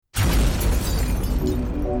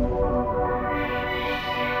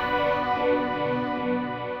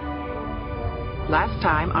Last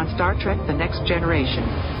time on Star Trek The Next Generation.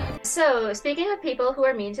 So, speaking of people who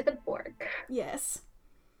are mean to the Borg. Yes.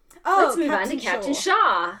 Let's move on to Captain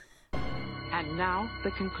Shaw. And now,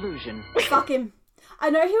 the conclusion. Fuck him. I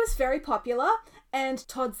know he was very popular, and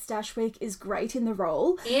Todd Stashwick is great in the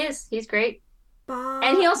role. He is. He's great. But...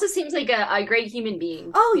 And he also seems like a great human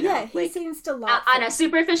being. Oh, yeah. He seems delightful. On a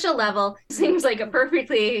superficial level, seems like a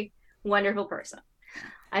perfectly wonderful person.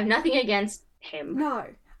 I have nothing against him. No.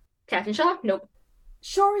 Captain Shaw? Nope.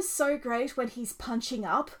 Shaw is so great when he's punching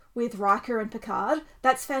up with Riker and Picard.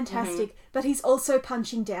 That's fantastic. Mm-hmm. But he's also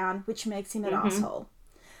punching down, which makes him an asshole.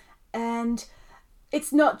 And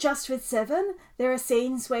it's not just with Seven. There are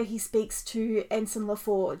scenes where he speaks to Ensign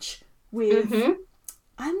LaForge with,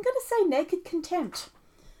 I'm going to say naked contempt.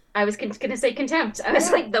 I was going to say contempt. I was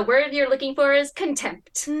like, the word you're looking for is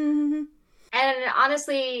contempt. Mm-hmm. And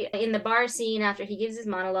honestly, in the bar scene after he gives his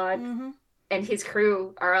monologue, and his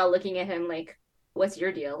crew are all looking at him like, what's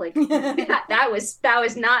your deal? Like, that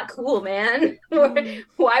was not cool, man.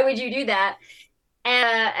 Why would you do that?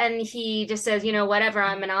 And he just says, whatever,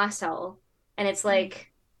 I'm an asshole. And it's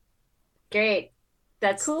like, great.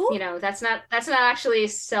 That's cool. That's not actually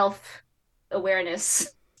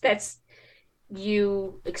self-awareness. That's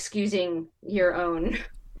you excusing your own.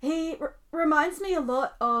 He reminds me a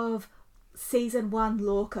lot of season 1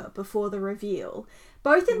 Lorca before the reveal,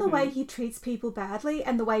 both in the way he treats people badly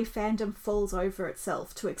and the way fandom falls over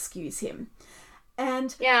itself to excuse him.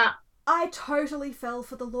 And I totally fell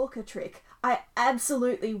for the Lorca trick. I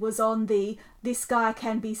absolutely was on this guy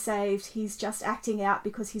can be saved, he's just acting out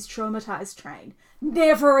because he's traumatized train.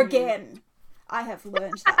 Never again. I have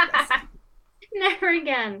learned that lesson. Never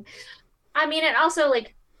again. I mean, it also,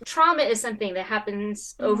 trauma is something that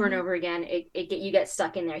happens over and over again. You get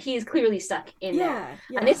stuck in there. He is clearly stuck in there.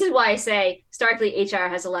 Yeah. And this is why I say Starfleet HR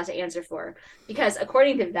has a lot to answer for. Because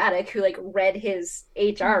according to Vadic, who read his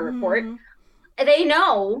HR report, they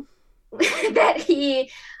know that he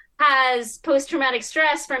has post-traumatic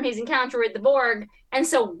stress from his encounter with the Borg. And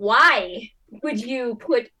so why would you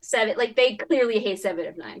put Seven... they clearly hate 7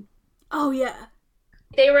 of 9. Oh, yeah.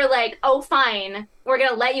 They were like, oh, fine, we're going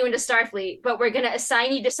to let you into Starfleet, but we're going to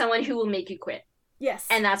assign you to someone who will make you quit. Yes.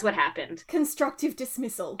 And that's what happened. Constructive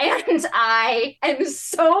dismissal. And I am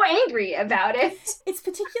so angry about it. It's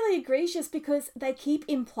particularly egregious because they keep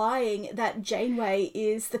implying that Janeway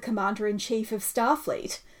is the Commander-in-Chief of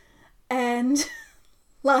Starfleet. And,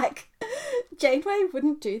 Janeway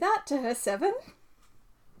wouldn't do that to her 7?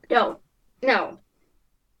 No.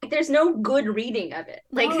 There's no good reading of it.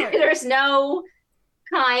 No. There's no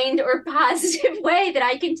kind or positive way that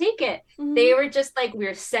I can take it. They were just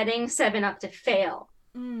we're setting 7 up to fail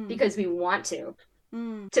because we want to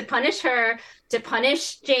punish her, to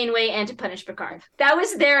punish Janeway, and to punish Picard. That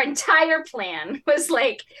was their entire plan, was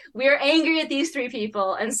we're angry at these 3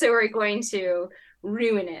 people, and so we're going to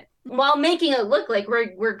ruin it while making it look like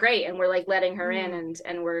we're great, and we're letting her in,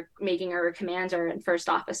 and we're making her a commander and first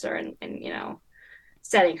officer, and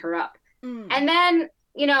setting her up. And then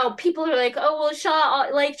people are like, oh, well, Shaw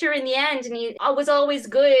liked her in the end, and he was always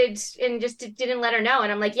good, and just didn't let her know.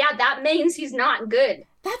 And I'm like, yeah, that means he's not good.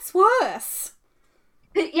 That's worse.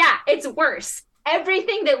 Yeah, it's worse.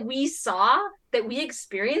 Everything that we saw, that we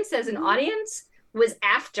experienced as an audience, was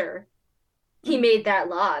after he made that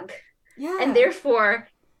log. Yeah. And therefore,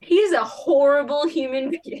 he's a horrible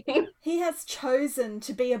human being. He has chosen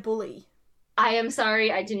to be a bully. I am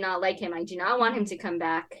sorry, I do not like him. I do not want him to come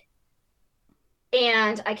back.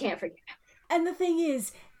 And I can't forgive him. And the thing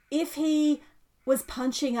is, if he was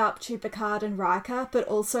punching up to Picard and Riker, but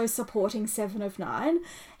also supporting 7 of 9,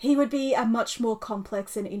 he would be a much more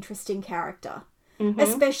complex and interesting character.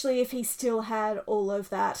 Especially if he still had all of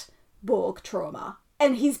that Borg trauma.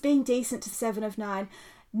 And he's being decent to 7 of 9,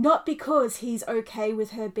 not because he's okay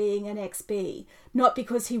with her being an XB, not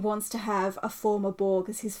because he wants to have a former Borg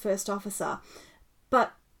as his first officer,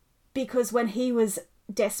 but because when he was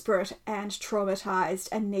desperate and traumatized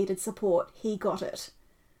and needed support, he got it.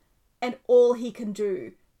 And all he can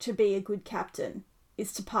do to be a good captain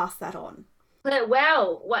is to pass that on. But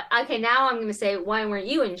wow, what? Okay, now I'm going to say, why weren't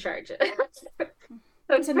you in charge of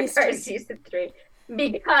season 3?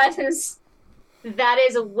 Because that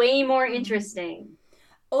is way more interesting.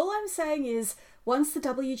 All I'm saying is, once the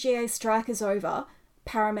WGA strike is over,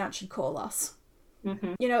 Paramount should call us.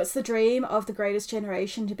 It's the dream of the greatest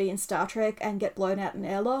generation to be in Star Trek and get blown out in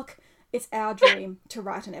an airlock. It's our dream to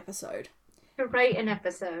write an episode.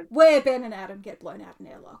 Where Ben and Adam get blown out in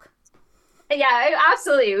an airlock. Yeah,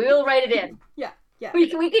 absolutely. We will write it in. Yeah. We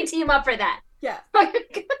can team up for that. Yeah.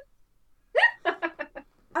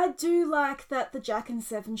 do like that the Jack and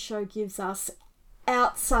Seven show gives us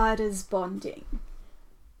outsiders bonding.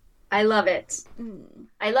 I love it.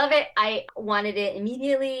 I love it. I wanted it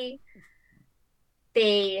immediately.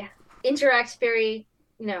 They interact very,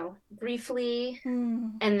 briefly,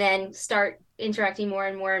 and then start interacting more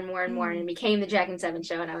and more and more and more, and it became the Jack and Seven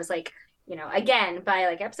show. And I was like, again, by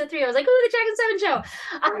like episode 3, I was like, oh, the Jack and Seven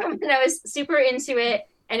show. And I was super into it.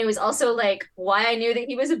 And it was also like why I knew that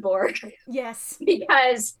he was a Borg. Yes.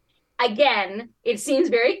 Because, again, it seems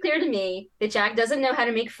very clear to me that Jack doesn't know how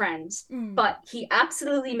to make friends, but he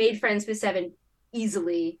absolutely made friends with Seven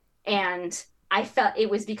easily. And I felt it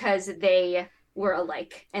was because they were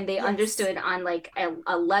alike, and they understood on like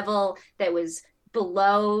a level that was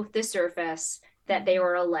below the surface that they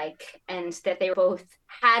were alike, and that they both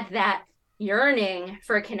had that yearning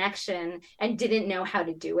for a connection and didn't know how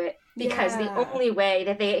to do it, because the only way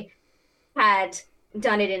that they had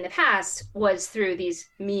done it in the past was through these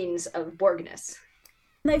means of Borgness.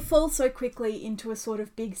 They fall so quickly into a sort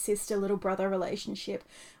of big sister, little brother relationship.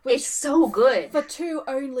 Which, it's so good. For 2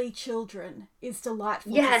 only children is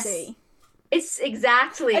delightful to see. It's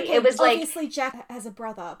exactly. Okay, it was obviously Jack has a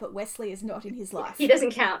brother, but Wesley is not in his life. He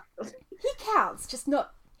doesn't count. He counts, just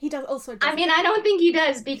not. He does also. I mean, I don't think he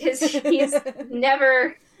does, because he's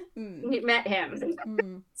never met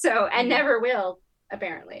him, so and never will,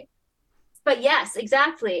 apparently. But yes,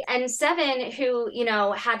 exactly. And Seven, who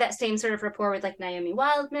had that same sort of rapport with like Naomi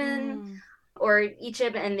Wildman or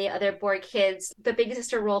Ichib and the other Borg kids, the big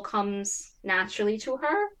sister role comes naturally to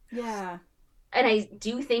her. Yeah. And I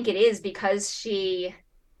do think it is because she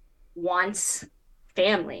wants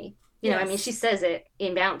family. I mean, she says it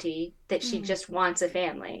in Bounty that she just wants a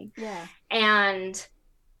family. Yeah. And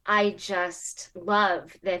I just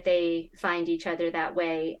love that they find each other that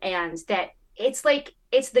way, and that it's like,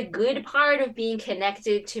 it's the good part of being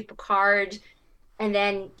connected to Picard, and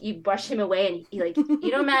then you brush him away and you like,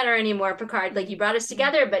 you don't matter anymore, Picard. Like, you brought us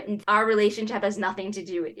together, but our relationship has nothing to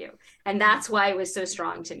do with you. And that's why it was so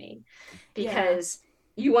strong to me, because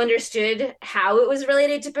you understood how it was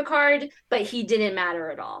related to Picard, but he didn't matter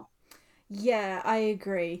at all. Yeah, I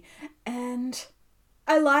agree. And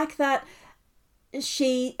I like that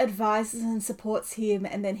she advises and supports him,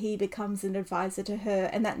 and then he becomes an advisor to her,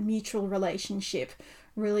 and that mutual relationship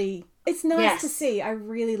really, it's nice to see. I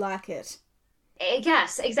really like it.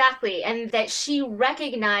 Yes, exactly. And that she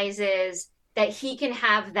recognizes that he can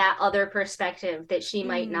have that other perspective that she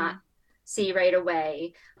might not see right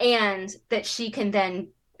away, and that she can then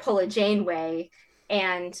pull a Janeway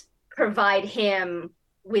and provide him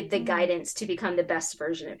with the guidance to become the best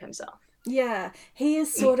version of himself. Yeah, he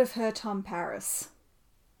is sort of her Tom Paris.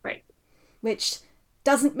 Right. Which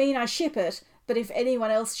doesn't mean I ship it, but if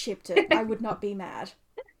anyone else shipped it, I would not be mad.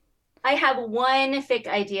 I have one fic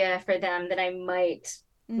idea for them that I might,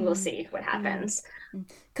 we'll see what happens.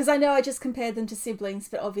 Because I know I just compared them to siblings,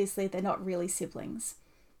 but obviously they're not really siblings.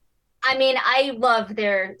 I mean, I love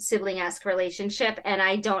their sibling-esque relationship, and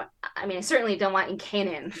I certainly don't want in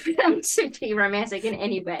canon for them to be romantic in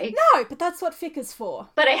any way. No, but that's what fic is for.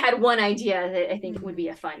 But I had one idea that I think would be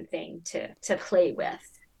a fun thing to play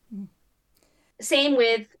with. Same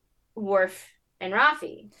with Worf and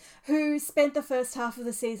Raffi, who spent the first half of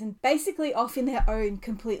the season basically off in their own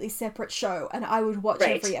completely separate show, and I would watch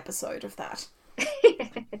every episode of that.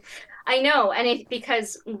 I know, and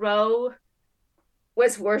because Ro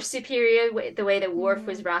was Worf superior, the way that Worf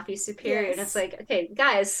was Raffi superior, and it's like, okay,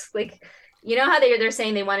 guys, like, you know how they're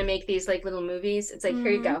saying they want to make these like little movies? It's like,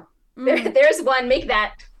 here you go. There's one, make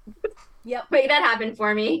that. Yep. Make that happen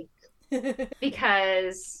for me.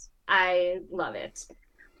 Because I love it.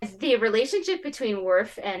 The relationship between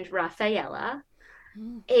Worf and Rafaela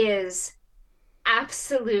is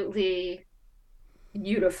absolutely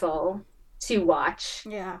beautiful to watch.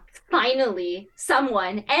 Yeah. Finally,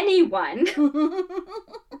 anyone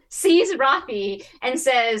sees Raffi and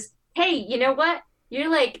says, hey, you know what? You're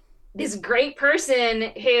like this great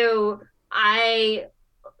person who I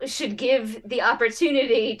should give the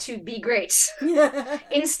opportunity to be great.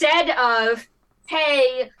 Instead of,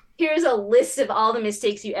 hey, here's a list of all the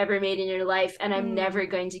mistakes you ever made in your life, and I'm never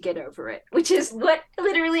going to get over it, which is what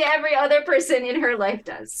literally every other person in her life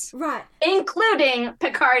does. Right. Including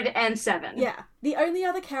Picard and Seven. Yeah. The only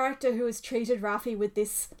other character who has treated Raffi with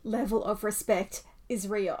this level of respect is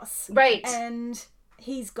Rios. Right. And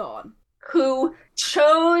he's gone. Who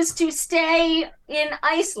chose to stay in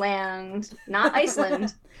Iceland. Not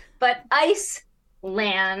Iceland, but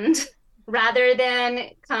Iceland, rather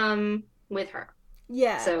than come with her.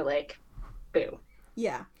 Yeah. So, like, boo.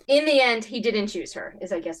 Yeah. In the end, he didn't choose her,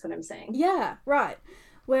 is I guess what I'm saying. Yeah, right.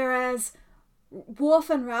 Whereas Worf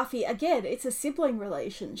and Raffi, again, it's a sibling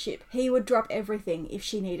relationship. He would drop everything if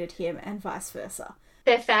she needed him, and vice versa.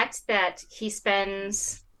 The fact that he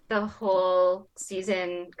spends the whole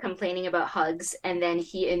season complaining about hugs and then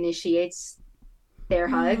he initiates their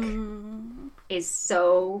hug is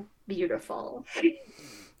so beautiful.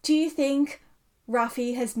 Do you think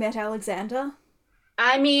Raffi has met Alexander?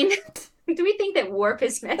 I mean, do we think that Worf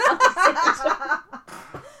has met Alexander?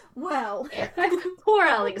 Well, poor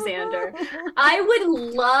Alexander. I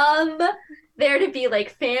would love there to be like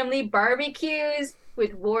family barbecues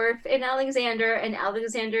with Worf and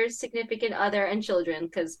Alexander's significant other and children,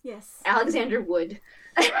 because yes, Alexander would.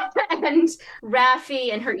 And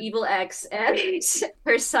Raffi and her evil ex and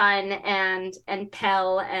her son and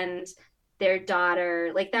Pell and their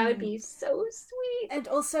daughter. Like, that would be so sweet. And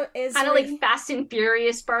also Ezri. Kind of like Fast and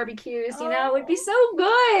Furious barbecues, you know? It would be so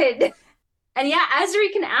good. And yeah,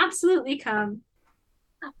 Ezri can absolutely come.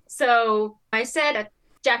 So I said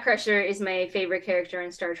Jack Crusher is my favorite character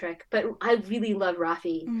in Star Trek, but I really love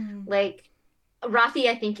Raffi. Like, Raffi,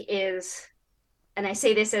 I think, is, and I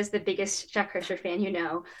say this as the biggest Jack Crusher fan you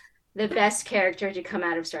know, the best character to come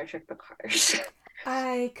out of Star Trek Picard.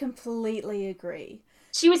 I completely agree.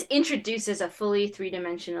 She was introduced as a fully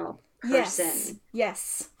three-dimensional person.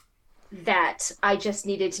 Yes. That I just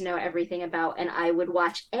needed to know everything about, and I would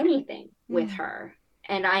watch anything with her.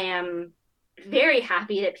 And I am very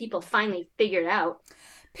happy that people finally figured out.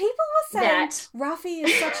 People were saying that Raffi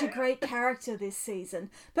is such a great character this season,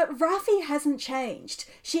 but Raffi hasn't changed.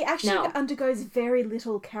 She actually undergoes very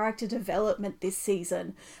little character development this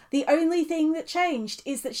season. The only thing that changed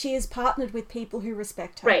is that she is partnered with people who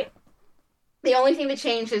respect her. Right. The only thing that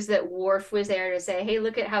changed is that Worf was there to say, hey,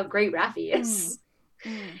 look at how great Raffi is.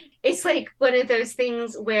 It's like one of those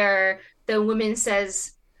things where the woman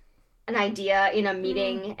says an idea in a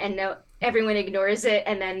meeting and everyone ignores it,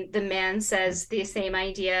 and then the man says the same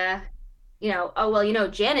idea, oh, well,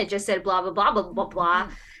 Janet just said blah, blah, blah, blah, blah,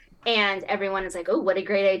 blah. And everyone is like, oh, what a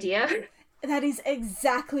great idea. That is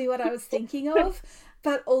exactly what I was thinking of,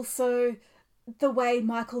 but also the way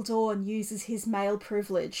Michael Dorn uses his male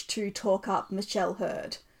privilege to talk up Michelle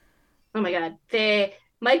Hurd. Oh my God. The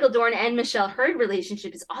Michael Dorn and Michelle Hurd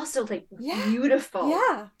relationship is also like beautiful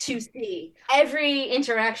to see. Every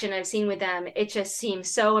interaction I've seen with them, it just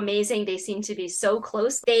seems so amazing. They seem to be so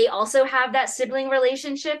close. They also have that sibling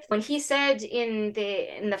relationship. When he said in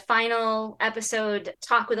the final episode,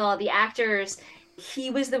 talk with all the actors,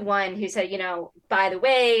 he was the one who said, by the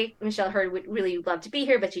way, Michelle Hurd would really love to be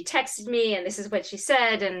here, but she texted me and this is what she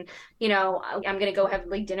said. And, I'm going to go have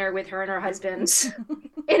like dinner with her and her husband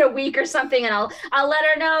in a week or something. And I'll let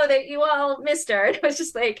her know that you all missed her. And it was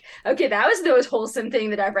just like, okay, that was the most wholesome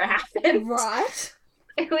thing that ever happened. Right.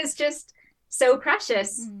 It was just so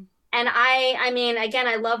precious. And I mean, again,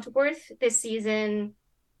 I loved Worth this season.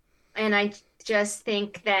 And I just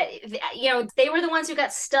think that, they were the ones who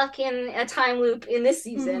got stuck in a time loop in this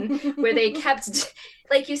season where they kept,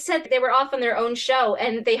 like you said, they were off on their own show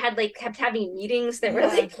and they had kept having meetings that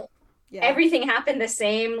were everything happened the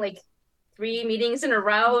same, 3 meetings in a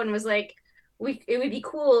row, and was like, it would be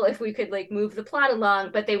cool if we could move the plot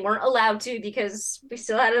along, but they weren't allowed to because we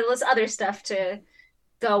still had all this other stuff to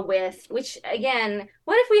go with, which again,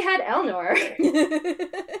 what if we had Elnor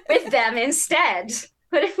with them instead?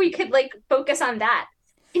 What if we could focus on that?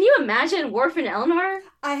 Can you imagine Worf and Elnor?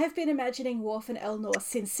 I have been imagining Worf and Elnor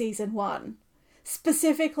since season 1.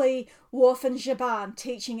 Specifically, Worf and Zhaban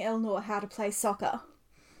teaching Elnor how to play soccer.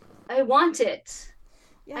 I want it.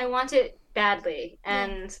 Yeah. I want it badly.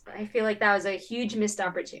 And I feel like that was a huge missed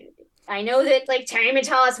opportunity. I know that Terry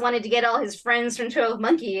Matalas wanted to get all his friends from 12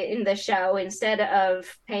 Monkey in the show instead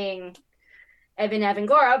of paying Evan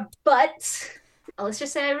Evangora, but let's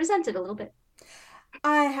just say I resent it a little bit.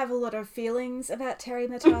 I have a lot of feelings about Terry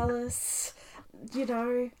Matalas.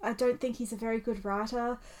 I don't think he's a very good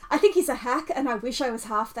writer. I think he's a hack, and I wish I was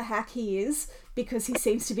half the hack he is, because he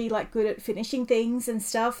seems to be good at finishing things and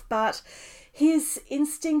stuff, but his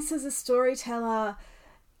instincts as a storyteller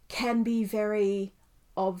can be very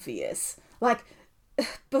obvious.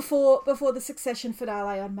 Before the Succession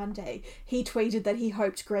finale on Monday, he tweeted that he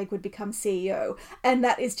hoped Greg would become CEO, and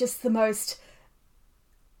that is just the most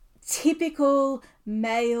typical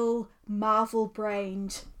male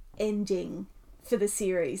Marvel-brained ending for the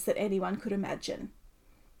series that anyone could imagine.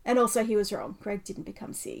 And also, he was wrong. Greg didn't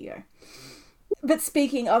become CEO. But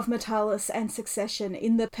speaking of Matalas and Succession,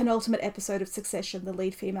 in the penultimate episode of Succession, the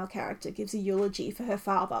lead female character gives a eulogy for her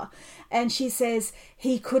father, and she says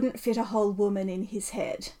he couldn't fit a whole woman in his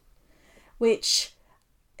head, which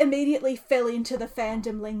immediately fell into the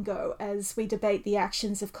fandom lingo as we debate the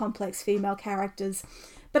actions of complex female characters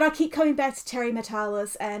But I keep coming back to Terry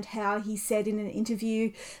Matalas and how he said in an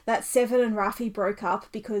interview that Seven and Raffi broke up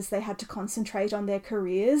because they had to concentrate on their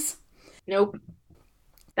careers. Nope.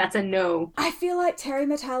 That's a no. I feel like Terry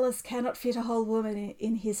Matalas cannot fit a whole woman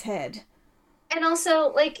in his head. And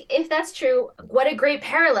also, like, if that's true, what a great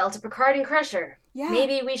parallel to Picard and Crusher. Yeah.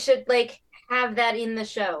 Maybe we should, like, have that in the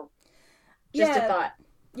show. Just a thought.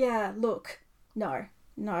 Yeah, look. No.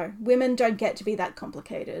 Women don't get to be that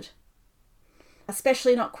complicated.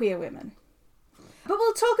 Especially not queer women. But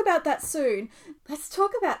we'll talk about that soon. Let's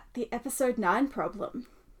talk about the episode 9 problem.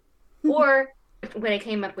 Or, what I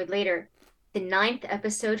came up with later, the 9th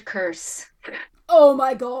episode curse. Oh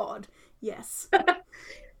my god. Yes.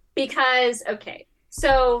 Because, okay,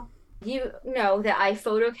 so you know that I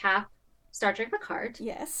photocap Star Trek Picard.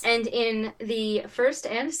 Yes. And in the first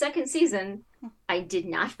and second season, I did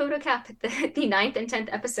not photocap the 9th and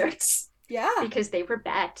 10th episodes. Yeah. Because they were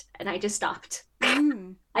bad, and I just stopped.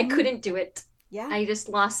 I couldn't do it. Yeah. I just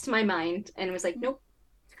lost my mind and was like, nope.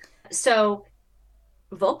 So,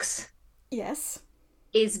 Vox. Yes.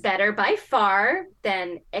 Is better by far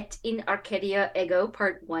than Et in Arcadia Ego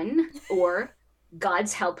Part 1 or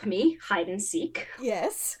Gods Help Me, Hide and Seek.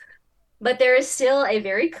 Yes. But there is still a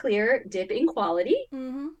very clear dip in quality,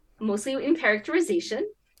 mostly in characterization,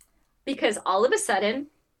 because all of a sudden,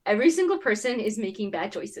 every single person is making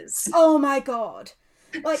bad choices. Oh my god.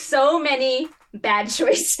 Like, so many bad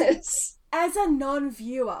choices. As a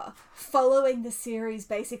non-viewer, following the series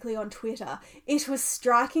basically on Twitter, it was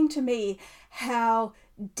striking to me how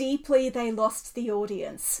deeply they lost the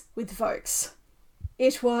audience with Vox.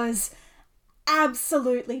 It was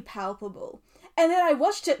absolutely palpable. And then I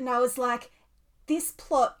watched it and I was like, this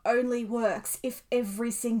plot only works if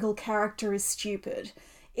every single character is stupid.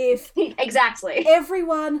 If exactly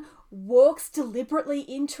everyone walks deliberately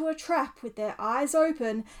into a trap with their eyes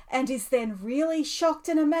open and is then really shocked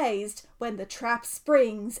and amazed when the trap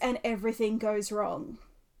springs and everything goes wrong.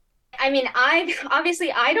 I mean, I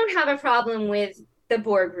don't have a problem with the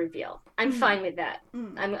Borg reveal. I'm fine with that.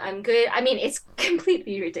 I'm good. I mean, it's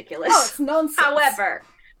completely ridiculous. Oh, it's nonsense. However,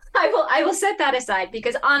 I will set that aside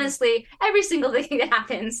because honestly, every single thing that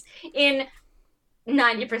happens in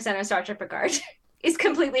 90% of Star Trek Picard is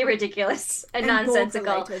completely ridiculous and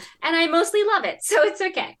nonsensical. And I mostly love it, so it's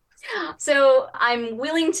okay. So I'm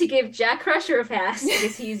willing to give Jack Crusher a pass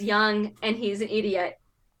because he's young and he's an idiot,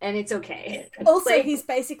 and it's okay. Also, like, he's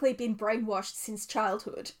basically been brainwashed since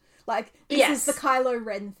childhood. Like, this is the Kylo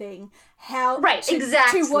Ren thing. How,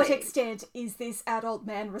 exactly. To what extent is this adult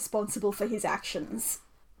man responsible for his actions?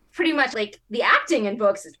 Pretty much, like, the acting in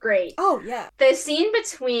books is great. Oh, yeah. The scene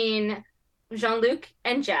between Jean-Luc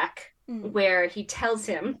and Jack, where he tells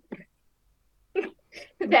him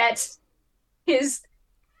that his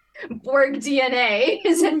Borg DNA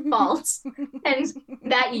is at fault, and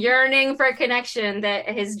that yearning for a connection that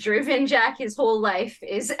has driven Jack his whole life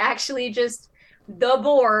is actually just the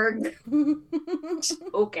Borg.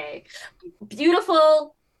 Okay.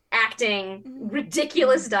 Beautiful acting,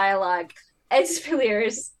 ridiculous dialogue. Ed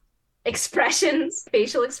Spiller's expressions,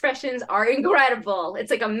 facial expressions are incredible.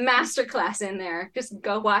 It's like a masterclass in there. Just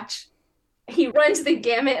go watch. He runs the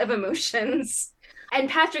gamut of emotions. And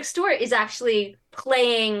Patrick Stewart is actually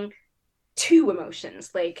playing two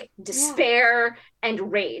emotions, like despair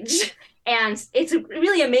and rage. And it's a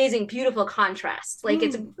really amazing, beautiful contrast. Like,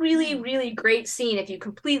 it's a really, really great scene if you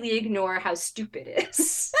completely ignore how stupid it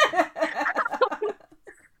is.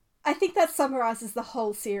 I think that summarizes the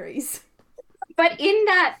whole series. But in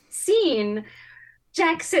that scene,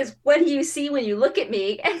 Jack says, "What do you see when you look at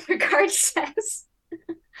me?" And Picard says,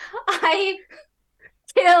 "I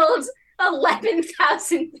killed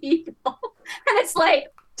 11,000 people." And it's like,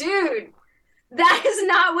 dude, that is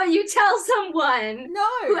not what you tell someone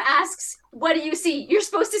who asks, "What do you see?" You're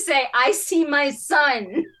supposed to say, "I see my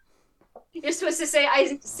son." You're supposed to say,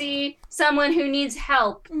 "I see someone who needs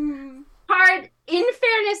help." Hard, in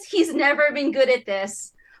fairness, he's never been good at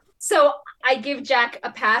this. So I give Jack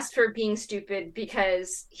a pass for being stupid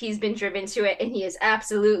because he's been driven to it, and he is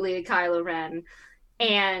absolutely Kylo Ren.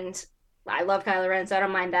 And I love Kylo Ren, so I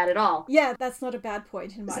don't mind that at all. Yeah, that's not a bad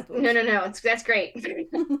point in my book. No, that's great.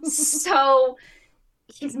 So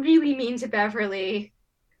he's really mean to Beverly,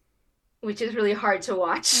 which is really hard to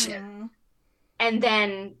watch. And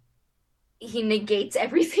then he negates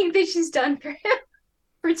everything that she's done for him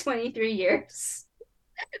for 23 years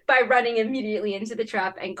by running immediately into the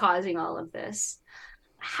trap and causing all of this.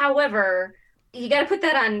 However, you got to put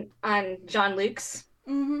that on Jean-Luc's.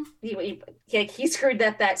 He screwed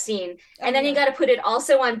up that scene. And then you got to put it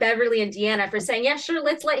also on Beverly and Deanna for saying, yeah, sure,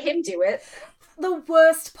 let's let him do it. The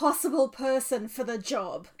worst possible person for the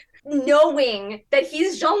job. knowing that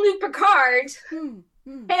he's Jean-Luc Picard,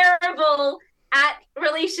 terrible at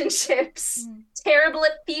relationships, terrible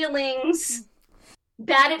at feelings,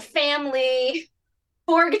 bad at family,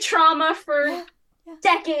 Borg trauma for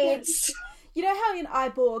decades. You know how in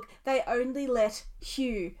iBorg they only let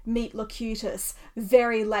Hugh meet Locutus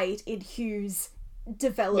very late in Hugh's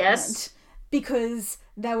development because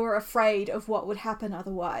they were afraid of what would happen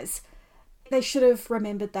otherwise. They should have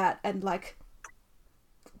remembered that, and like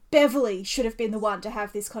Beverly should have been the one to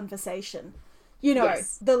have this conversation. You know,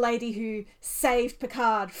 the lady who saved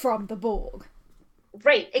Picard from the Borg.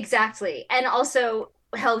 Right, exactly. And also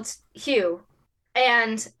helped Hugh.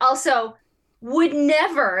 And also would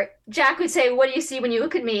never, Jack would say, what do you see when you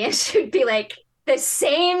look at me? And she would be like, the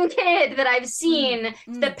same kid that I've seen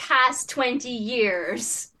the past 20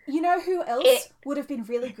 years. You know who else would have been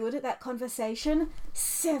really good at that conversation?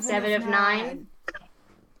 Seven of Nine.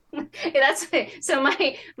 That's so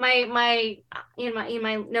my in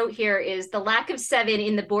my note here is the lack of Seven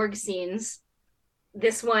in the Borg scenes,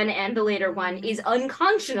 this one and the later one, is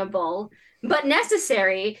unconscionable but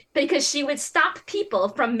necessary because she would stop people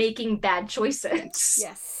from making bad choices.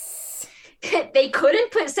 Yes. They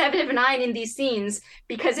couldn't put 7 of 9 in these scenes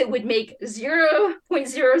because it would make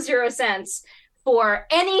 0.00 sense for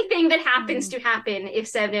anything that happens to happen if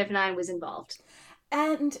 7 of 9 was involved.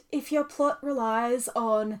 And if your plot relies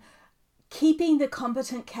on keeping the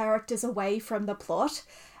competent characters away from the plot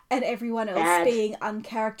and everyone else being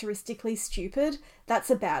uncharacteristically stupid, that's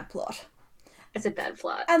a bad plot. It's a bad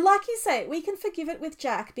plot. And like you say, we can forgive it with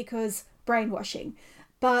Jack because brainwashing.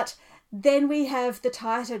 But then we have the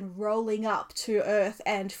Titan rolling up to Earth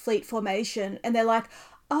and fleet formation, and they're like,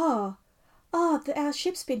 our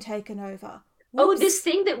ship's been taken over. Whoops. Oh, this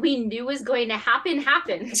thing that we knew was going to happen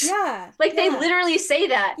happened. Yeah. Like, they literally say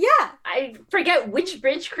that. Yeah. I forget which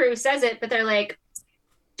bridge crew says it, but they're like,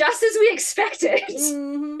 just as we expected.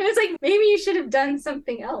 And it's like, maybe you should have done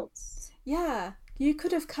something else. Yeah. You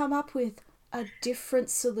could have come up with a different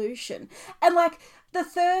solution. And like, the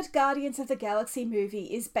third Guardians of the Galaxy movie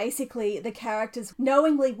is basically the characters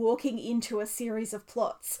knowingly walking into a series of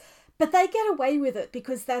plots. But they get away with it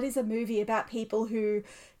because that is a movie about people who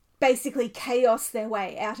basically chaos their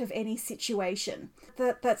way out of any situation.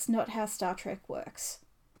 That's not how Star Trek works.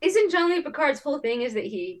 Isn't Jean-Luc Picard's whole thing is that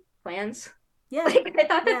he plans? Yeah. Like, I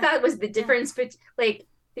thought that was the difference, but like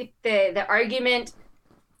the argument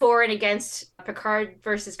for and against Picard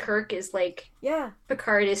versus Kirk is like,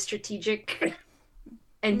 Picard is strategic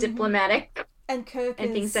and diplomatic, and Kirk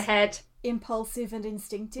and thinks ahead, impulsive and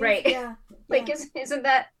instinctive. Right. Like, isn't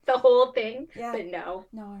that the whole thing? Yeah. But no,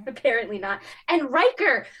 apparently not. And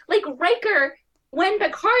Riker, when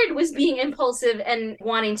Picard was being impulsive and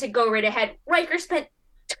wanting to go right ahead, Riker spent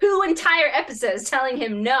 2 entire episodes telling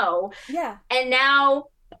him no. Yeah. And now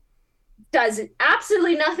does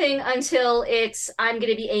absolutely nothing until it's, I'm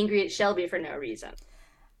going to be angry at Shelby for no reason.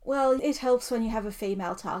 Well, it helps when you have a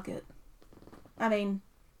female target. I mean,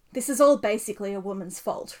 this is all basically a woman's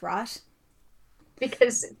fault, right?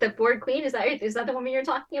 Because the Borg Queen, is that the woman you're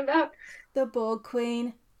talking about? The Borg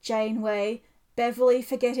Queen, Janeway, Beverly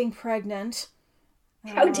for getting pregnant.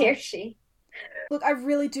 How dare she? Look, I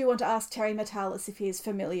really do want to ask Terry Matalas if he is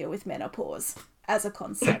familiar with menopause as a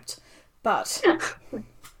concept, but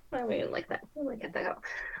I wouldn't like that. I wouldn't get that out.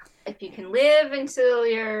 If you can live until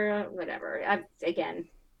you're whatever,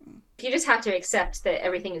 you just have to accept that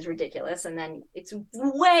everything is ridiculous, and then it's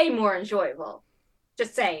way more enjoyable.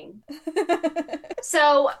 Just saying.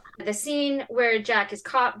 So the scene where Jack is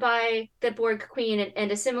caught by the Borg Queen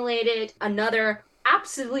and assimilated, another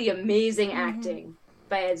absolutely amazing acting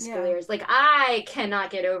by Ed Scalise. Like, I cannot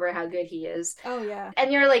get over how good he is. Oh, yeah.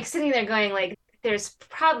 And you're like sitting there going like, there's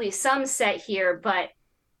probably some set here, but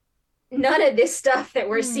none of this stuff that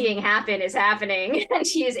we're seeing happen is happening. And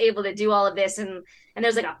she is able to do all of this. And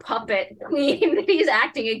there's like a puppet queen that he's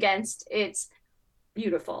acting against. It's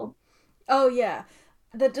beautiful. Oh, yeah.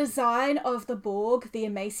 The design of the Borg, the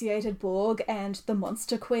emaciated Borg, and the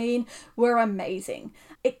Monster Queen were amazing.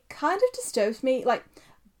 It kind of disturbs me. Like,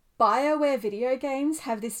 BioWare video games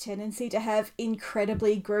have this tendency to have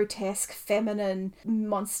incredibly grotesque feminine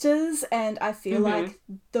monsters, and I feel like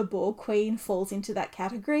the Borg Queen falls into that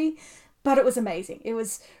category. But it was amazing. It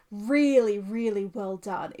was really, really well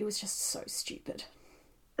done. It was just so stupid.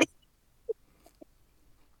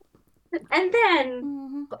 And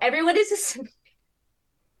then everyone is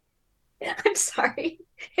I'm sorry.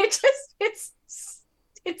 It's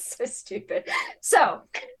so stupid. So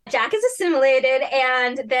Jack is assimilated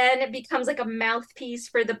and then becomes like a mouthpiece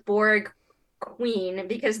for the Borg Queen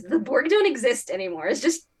because the Borg don't exist anymore. It's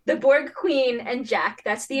just the Borg Queen and Jack.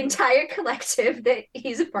 That's the entire collective that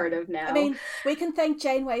he's a part of now. I mean, we can thank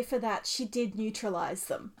Janeway for that. She did neutralize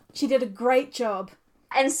them. She did a great job.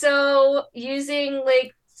 And so using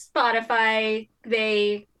like Spotify,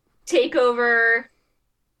 they take over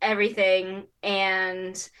everything,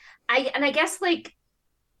 and I guess like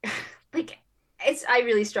I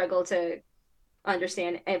really struggle to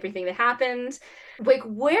understand everything that happened. Like,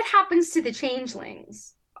 what happens to the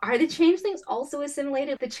changelings? Are the changelings also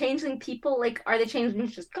assimilated? The changeling people, like, are the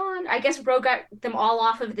changelings just gone? I guess Ro got them all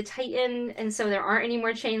off of the Titan, and so there aren't any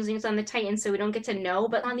more changelings on the Titan, so we don't get to know.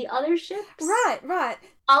 But on the other ships, right,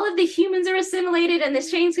 all of the humans are assimilated, and the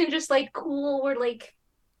changelings are just like, cool, we're like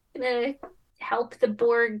gonna help the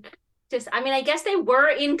Borg. I guess they were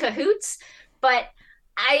in cahoots, but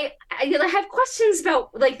I have questions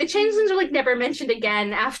about, like, the changelings are like never mentioned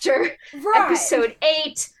again after episode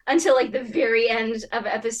 8 until like the very end of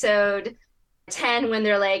episode 10 when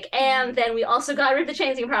they're like, and then we also got rid of the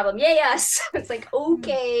changeling problem. Yes. It's like,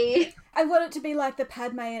 okay. I want it to be like the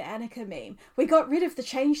Padme and Anika meme. We got rid of the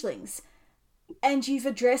changelings, and you've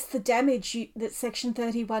addressed the damage that Section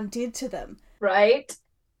 31 did to them. Right.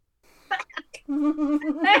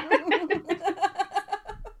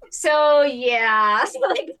 So yeah, so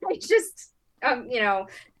like I just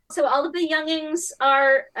so all of the youngings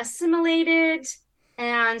are assimilated,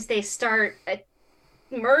 and they start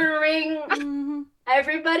murdering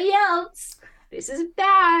everybody else. This is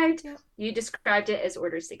bad. Yep. You described it as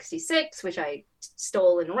Order 66, which I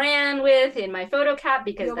stole and ran with in my photo cap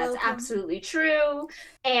because You're that's welcome. Absolutely true.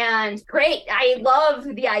 And great. I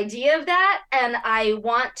love the idea of that. And I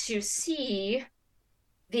want to see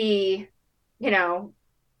the,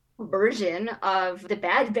 version of the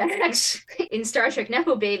Bad Batch in Star Trek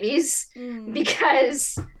Nepo Babies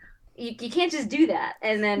because you can't just do that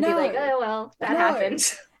and then be like, oh, well, that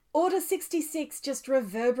happened. Order 66 just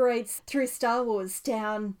reverberates through Star Wars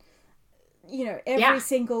down, every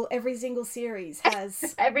single series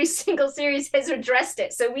has... Every single series has addressed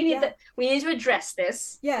it. So we need to address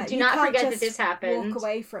this. Yeah, do not forget that this happened. Walk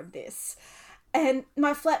away from this. And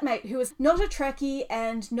my flatmate, who was not a Trekkie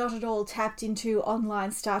and not at all tapped into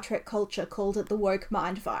online Star Trek culture, called it the woke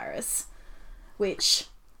mind virus, which,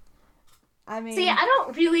 See, I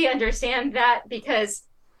don't really understand that because...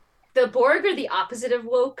 The Borg are the opposite of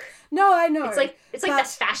woke. No, I know. It's like the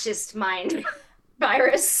fascist mind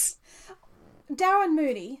virus. Darren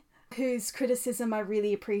Mooney, whose criticism I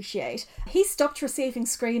really appreciate, he stopped receiving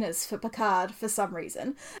screeners for Picard for some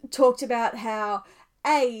reason. Talked about how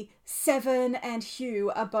Seven and Hugh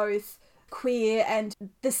are both queer, and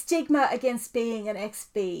the stigma against being an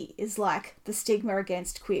XB is like the stigma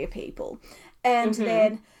against queer people. And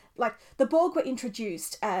then, like, the Borg were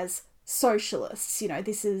introduced as socialists,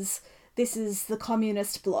 this is the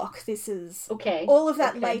communist bloc, this is all of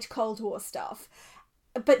that late Cold War stuff.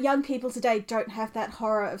 But young people today don't have that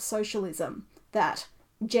horror of socialism that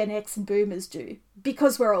Gen X and boomers do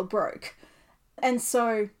because we're all broke. And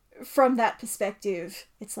so from that perspective,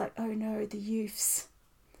 it's like, oh no, the youths.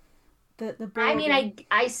 The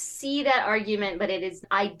I see that argument, but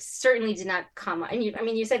I certainly did not come, and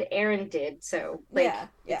you said Aaron did, so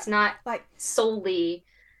it's not like solely.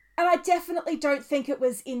 And I definitely don't think it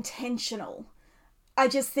was intentional. I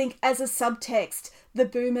just think as a subtext, the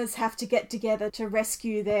boomers have to get together to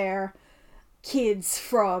rescue their kids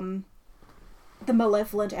from the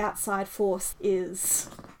malevolent outside force is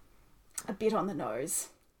a bit on the nose.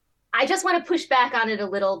 I just want to push back on it a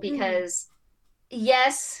little because,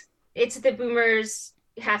 yes, it's the boomers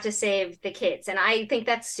have to save the kids. And I think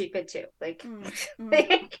that's stupid too.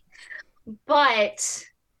 But...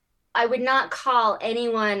 I would not call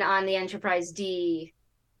anyone on the Enterprise D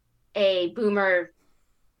a boomer,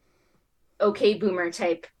 boomer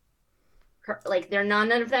type. Like,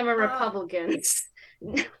 none of them are Republicans.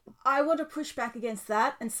 I want to push back against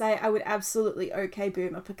that and say I would absolutely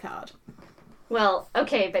boomer Picard. Well,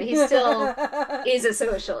 but he still is a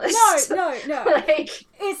socialist. No.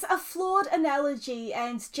 It's a flawed analogy,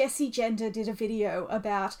 and Jessie Gender did a video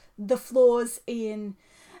about the flaws in...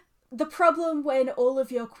 The problem when all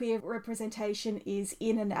of your queer representation is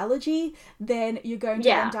in analogy, then you're going to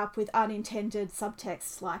end up with unintended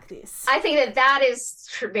subtexts like this. I think that is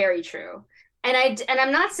very true. And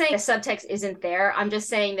I'm not saying the subtext isn't there. I'm just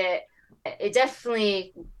saying that it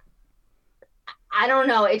definitely, I don't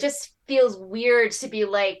know, it just feels weird to be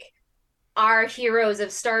like, our heroes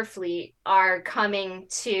of Starfleet are coming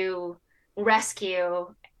to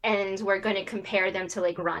rescue, and we're going to compare them to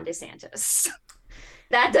like Ron DeSantis.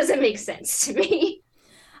 That doesn't make sense to me.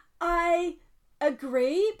 I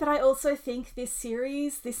agree, but I also think this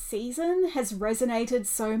season has resonated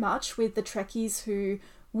so much with the Trekkies who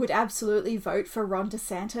would absolutely vote for Ron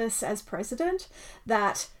DeSantis as president,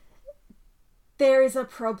 that there is a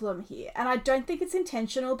problem here. And I don't think it's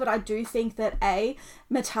intentional, but I do think that A,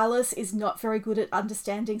 Matalas is not very good at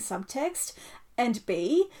understanding subtext, and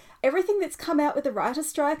B, everything that's come out with the writer's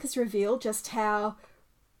strike has revealed just how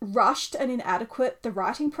rushed and inadequate the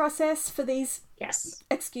writing process for these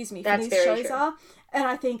shows are. And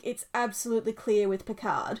I think it's absolutely clear with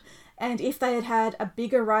Picard. And if they had had a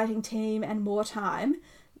bigger writing team and more time,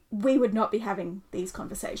 we would not be having these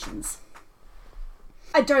conversations.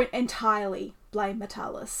 I don't entirely blame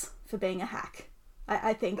Matalas for being a hack.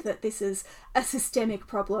 I think that this is a systemic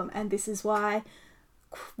problem, and this is why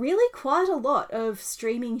really quite a lot of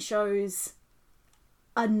streaming shows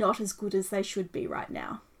are not as good as they should be right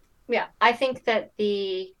now. Yeah, I think that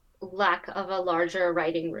the lack of a larger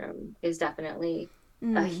writing room is definitely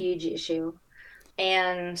a huge issue.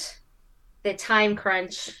 And the time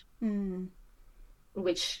crunch,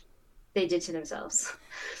 which they did to themselves.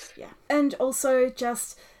 Yeah. And also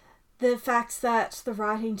just the fact that the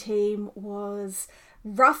writing team was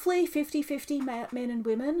roughly 50-50 men and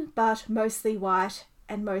women, but mostly white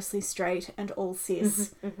and mostly straight and all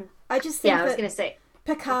cis. I just think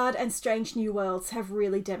Picard and Strange New Worlds have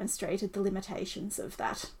really demonstrated the limitations of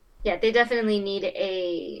that. Yeah, they definitely need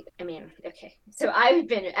so I've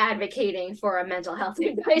been advocating for a mental health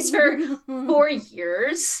advisor for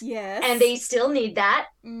years. Yes. And they still need that.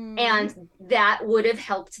 And that would have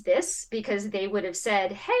helped this, because they would have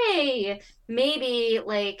said, hey, maybe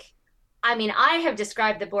I have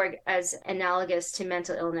described the Borg as analogous to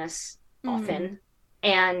mental illness often.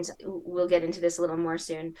 And we'll get into this a little more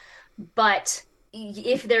soon. But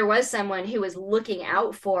if there was someone who was looking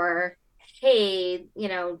out for, hey,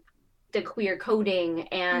 the queer coding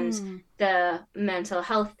and the mental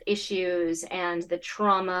health issues and the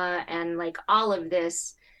trauma and all of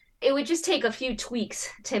this, it would just take a few tweaks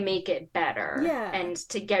to make it better and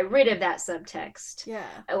to get rid of that subtext. Yeah.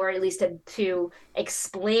 Or at least to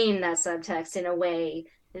explain that subtext in a way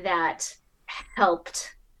that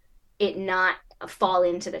helped it not fall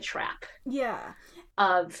into the trap. Yeah.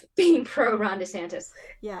 Of being pro Ron DeSantis.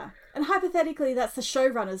 Yeah. And hypothetically, that's the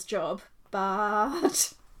showrunner's job.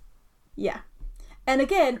 But yeah. And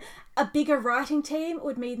again, a bigger writing team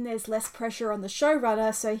would mean there's less pressure on the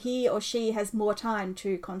showrunner, so he or she has more time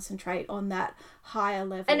to concentrate on that higher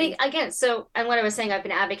level. And again, and what I was saying, I've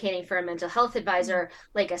been advocating for a mental health advisor,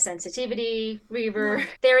 like a sensitivity reaver. Yeah.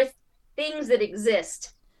 There are things that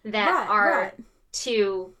exist that are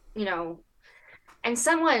to, and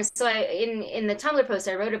someone, in the Tumblr post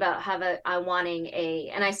I wrote about wanting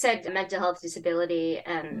and I said mental health disability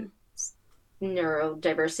and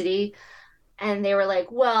neurodiversity, and they were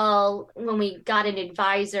like, well, when we got an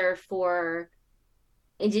advisor for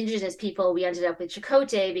Indigenous people, we ended up with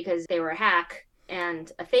Chakotay because they were a hack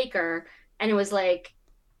and a faker, and it was like,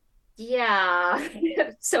 yeah,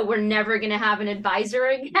 so we're never gonna have an advisor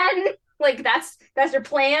again. That's your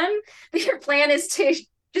plan. Your plan is to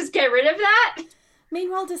just get rid of that.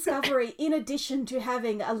 Meanwhile, Discovery, in addition to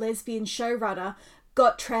having a lesbian showrunner,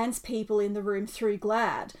 got trans people in the room through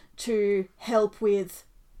GLAAD to help with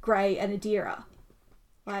Grey and Adira.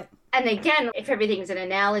 And again, if everything's an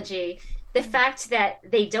analogy, the fact that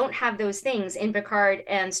they don't have those things in Picard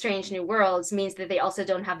and Strange New Worlds means that they also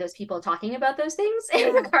don't have those people talking about those things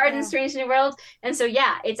in Picard and Strange New Worlds. And so,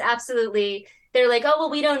 it's absolutely, they're like, oh, well,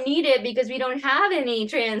 we don't need it because we don't have any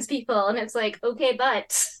trans people. And it's like, okay,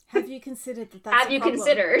 but... Have you considered that's Have you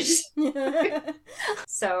considered?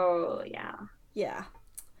 So, yeah. Yeah.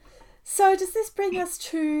 So does this bring us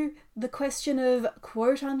to the question of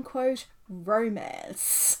quote-unquote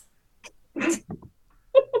romance?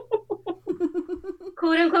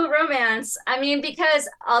 Quote-unquote romance. Because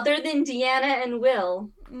other than Deanna and Will,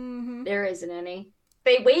 there isn't any.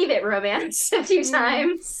 They wave at romance a few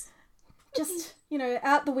times. Just,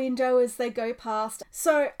 out the window as they go past.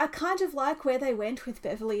 So I kind of like where they went with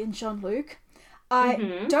Beverly and Jean-Luc.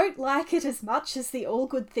 I don't like it as much as the All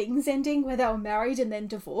Good Things ending where they were married and then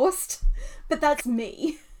divorced, but that's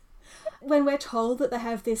me. When we're told that they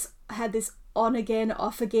had this on-again,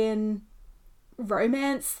 off-again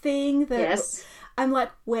romance thing, that I'm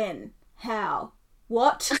like, when? How?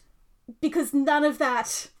 What? Because none of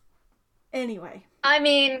that... Anyway.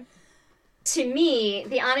 To me,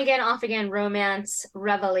 the on-again, off-again romance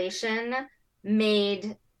revelation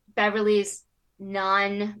made Beverly's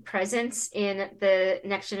non-presence in the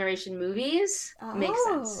Next Generation movies makes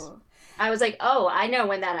sense. I was like, oh, I know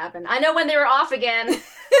when that happened. I know when they were off again.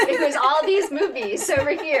 It was all these movies over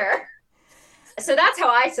here. So that's how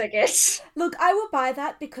I took it. Look, I will buy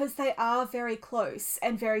that because they are very close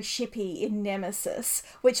and very shippy in Nemesis,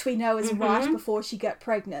 which we know is right before she got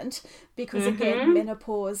pregnant, because again,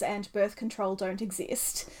 menopause and birth control don't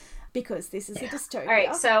exist, because this is a dystopia. All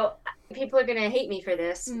right, so people are going to hate me for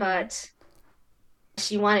this, but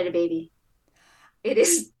she wanted a baby. It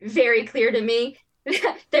is very clear to me.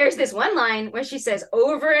 There's this one line where she says,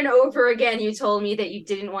 over and over again, you told me that you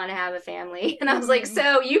didn't want to have a family. And I was like,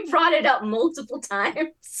 so you brought it up multiple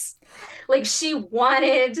times. Like, she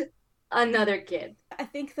wanted another kid. I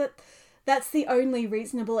think that that's the only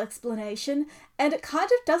reasonable explanation. And it kind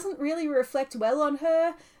of doesn't really reflect well on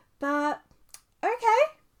her. But, okay,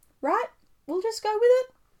 right? We'll just go with it,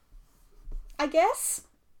 I guess.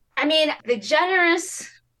 I mean, the generous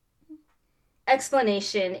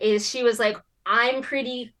explanation is she was like, I'm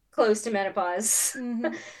pretty close to menopause.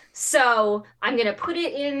 So I'm going to put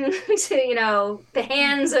it into, the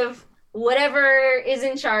hands of whatever is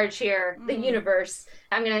in charge here, the universe.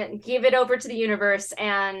 I'm going to give it over to the universe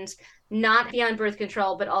and not be on birth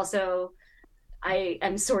control, but also I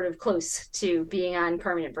am sort of close to being on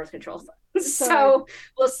permanent birth control. So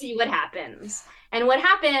we'll see what happens. And what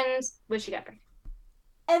happened was she got pregnant.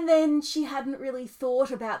 And then she hadn't really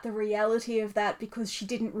thought about the reality of that because she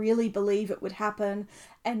didn't really believe it would happen.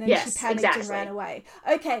 And then she panicked and ran away.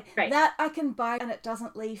 Okay, that I can buy, and it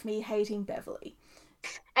doesn't leave me hating Beverly.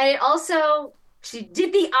 And it also, she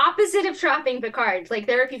did the opposite of trapping Picard. Like,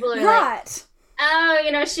 there are people who are like,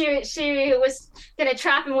 oh, she was going to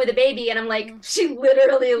trap him with a baby. And I'm like, she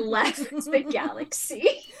literally left the galaxy.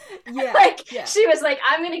 She was like,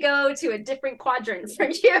 I'm going to go to a different quadrant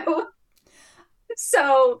from you.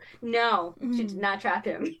 So, no, she did not trap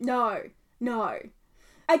him. No.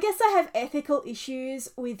 I guess I have ethical issues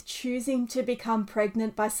with choosing to become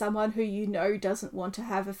pregnant by someone who doesn't want to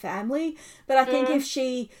have a family. But I think if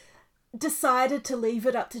she decided to leave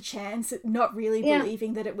it up to chance, not really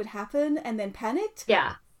believing that it would happen, and then panicked,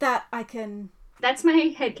 that I can... That's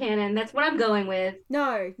my headcanon. That's what I'm going with.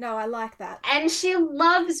 No, I like that. And she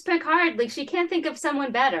loves Picard. Like, she can't think of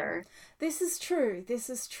someone better. This is true.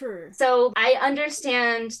 So I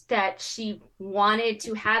understand that she wanted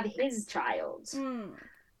to have his child.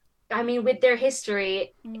 I mean, with their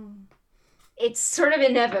history, it's sort of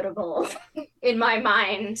inevitable in my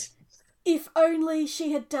mind. If only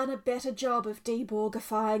she had done a better job of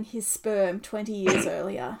deborgifying his sperm 20 years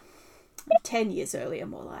earlier. 10 years earlier,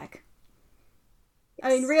 more like. I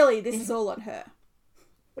mean, really, this is all on her.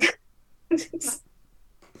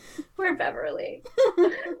 Poor Beverly.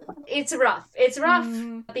 It's rough.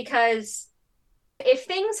 Because if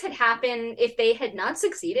things had happened, if they had not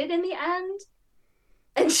succeeded in the end,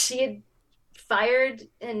 and she had fired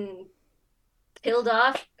and killed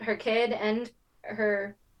off her kid and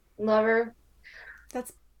her lover, I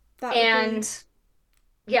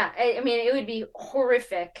mean, it would be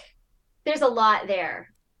horrific. There's a lot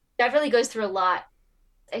there. Beverly goes through a lot.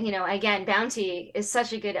 Again, Bounty is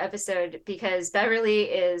such a good episode because Beverly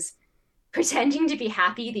is pretending to be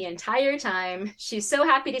happy the entire time. She's so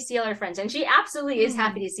happy to see all her friends, and she absolutely is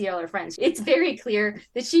happy to see all her friends. It's very clear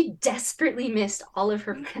that she desperately missed all of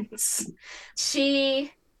her friends.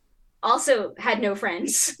 She also had no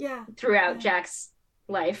friends throughout Jack's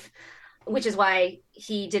life, which is why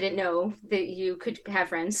he didn't know that you could have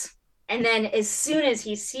friends. And then as soon as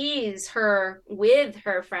he sees her with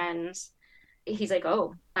her friends, he's like,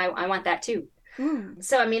 oh, I want that too.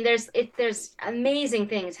 So, I mean, there's amazing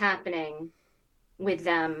things happening with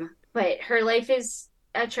them, but her life is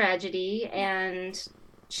a tragedy, and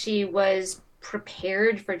she was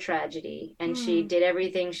prepared for tragedy, and she did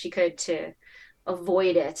everything she could to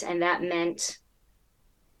avoid it, and that meant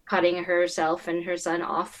cutting herself and her son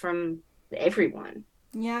off from everyone.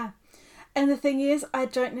 Yeah. And the thing is, I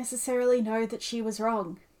don't necessarily know that she was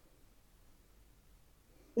wrong.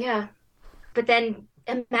 Yeah. But then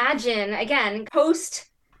imagine, again,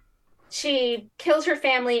 she kills her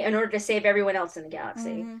family in order to save everyone else in the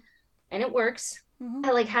galaxy. And it works.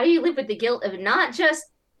 Like, how do you live with the guilt of not just,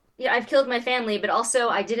 I've killed my family, but also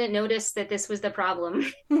I didn't notice that this was the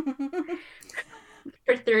problem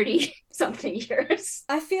for 30-something years.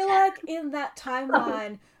 I feel like in that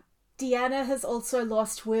timeline, Deanna has also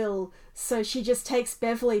lost Will, so she just takes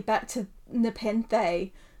Beverly back to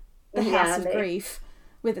Nepenthe, the House of Grief,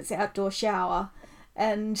 with its outdoor shower.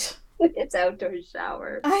 And its outdoor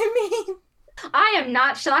shower. I mean, I am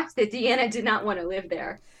not shocked that Deanna did not want to live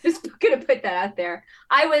there. Just gonna put that out there.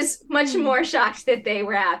 I was much more shocked that they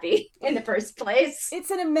were happy in the first place. It's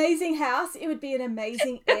an amazing house. It would be an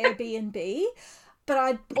amazing Airbnb, but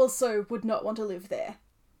I also would not want to live there.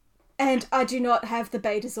 And I do not have the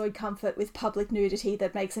Betazoid comfort with public nudity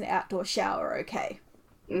that makes an outdoor shower okay.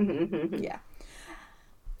 Yeah.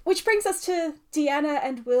 Which brings us to Deanna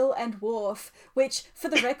and Will and Worf, which, for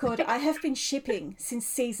the record, I have been shipping since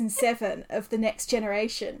season 7 of The Next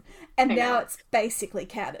Generation, and now it's basically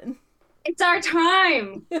canon. It's our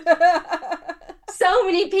time! So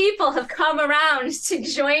many people have come around to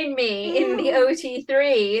join me in the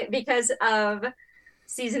OT3 because of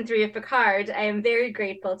season 3 of Picard. I am very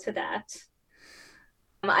grateful to that.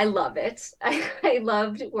 I love it. I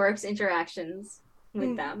loved Worf's interactions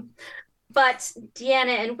with them. But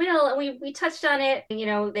Deanna and Will, and we touched on it, you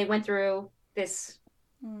know, they went through this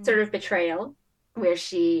sort of betrayal where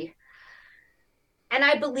she, and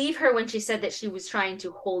I believe her when she said that she was trying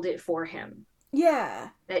to hold it for him.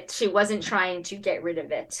 Yeah. That she wasn't trying to get rid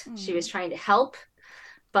of it. She was trying to help,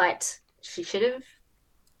 but she should have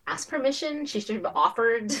asked permission. She should have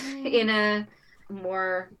offered in a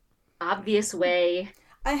more obvious way.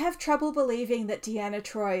 I have trouble believing that Deanna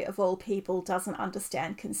Troi, of all people, doesn't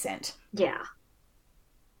understand consent. Yeah.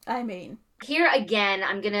 I mean... Here again,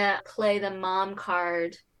 I'm going to play the mom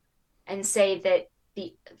card and say that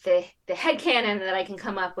the headcanon that I can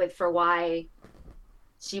come up with for why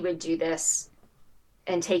she would do this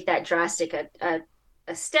and take that drastic a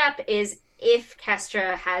step is if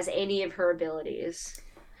Kestra has any of her abilities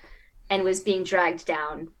and was being dragged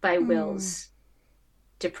down by Will's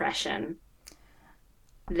depression,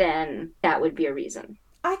 then that would be a reason.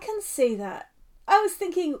 I can see that. I was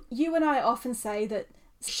thinking, you and I often say that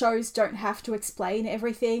shows don't have to explain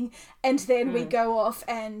everything, and then we go off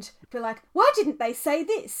and be like, why didn't they say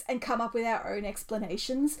this? And come up with our own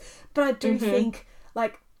explanations. But I do think,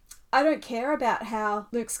 like, I don't care about how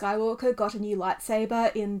Luke Skywalker got a new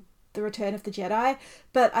lightsaber in The Return of the Jedi,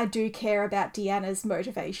 but I do care about Deanna's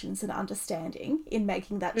motivations and understanding in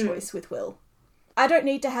making that choice with Will. I don't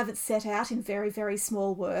need to have it set out in very, very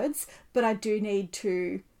small words, but I do need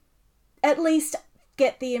to at least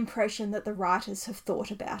get the impression that the writers have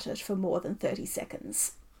thought about it for more than 30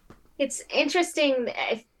 seconds. It's interesting.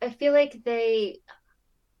 I feel like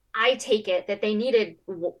I take it that they needed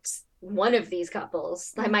one of these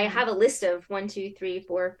couples. I might have a list of 1, 2, 3,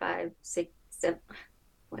 4, 5, 6, 7.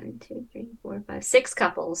 1, 2, 3, 4, 5, 6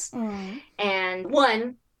 couples. And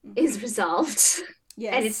one is resolved.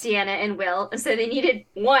 Yes. And it's Deanna and Will. So they needed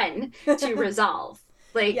one to resolve.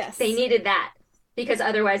 Like, they needed that. Because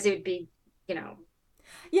otherwise it would be, you know...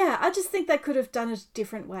 Yeah, I just think they could have done it a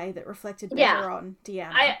different way that reflected better on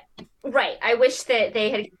Deanna. I wish that they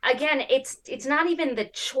had... Again, it's not even the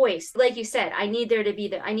choice. Like you said, I need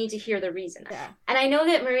to hear the reason. Yeah. And I know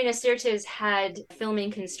that Marina Sirtis had filming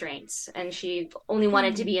constraints, and she only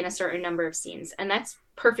wanted to be in a certain number of scenes. And that's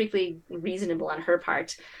perfectly reasonable on her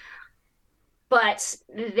part. But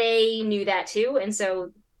they knew that too. And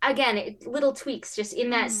so, again, little tweaks just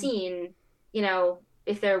in that scene, you know,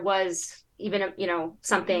 if there was even, you know,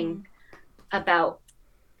 something about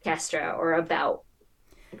Kestra or about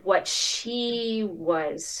what she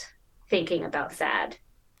was thinking about Thad.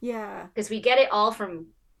 Yeah. Because we get it all from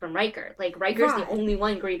Riker. Like, Riker's the only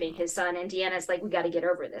one grieving his son, and Deanna's like, we got to get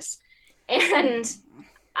over this. And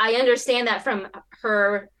I understand that from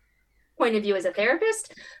her point of view as a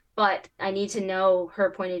therapist, but I need to know her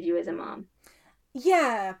point of view as a mom.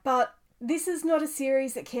 Yeah, but this is not a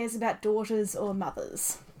series that cares about daughters or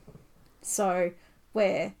mothers. So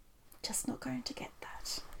we're just not going to get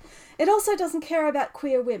that. It also doesn't care about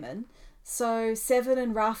queer women. So Seven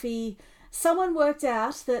and Raffi, someone worked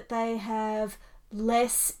out that they have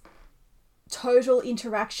less total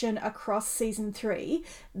interaction across season 3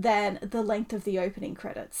 than the length of the opening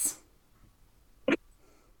credits.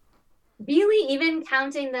 Really? Even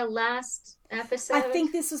counting the last episode? I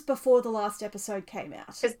think this was before the last episode came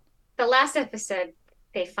out. Because the last episode,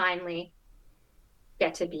 they finally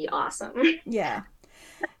get to be awesome. Yeah.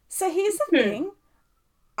 So here's the thing.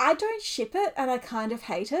 I don't ship it, and I kind of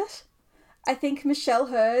hate it. I think Michelle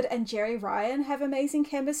Hurd and Jerry Ryan have amazing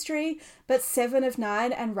chemistry, but 7 of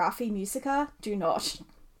 9 and Raffi Musica do not.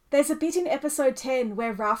 There's a bit in episode 10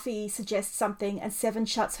 where Raffi suggests something and 7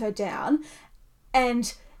 shuts her down,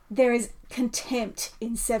 and there is contempt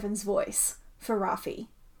in 7's voice for Raffi.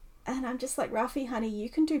 And I'm just like, Raffi, honey, you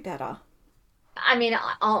can do better. I mean,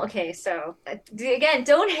 okay, so, again,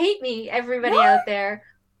 don't hate me, everybody out there.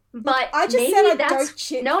 But I just said I don't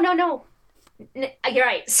ship. No. You're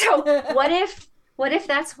right. So what if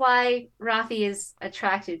that's why Raffi is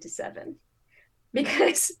attracted to 7?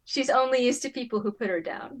 Because she's only used to people who put her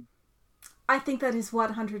down. I think that is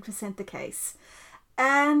 100% the case.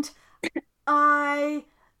 And I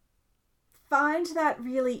find that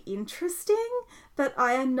really interesting, but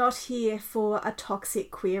I am not here for a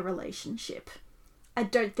toxic queer relationship. I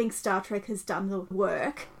don't think Star Trek has done the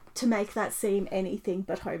work to make that seem anything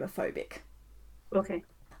but homophobic. Okay.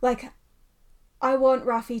 Like, I want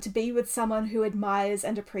Raffi to be with someone who admires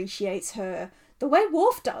and appreciates her the way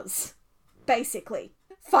Worf does, basically.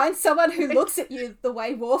 Find someone who looks at you the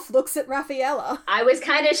way Worf looks at Raffaella. I was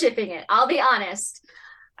kind of shipping it. I'll be honest.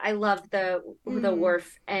 I love the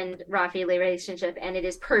Worf and Raffi relationship, and it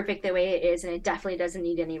is perfect the way it is, and it definitely doesn't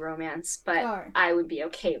need any romance, but I would be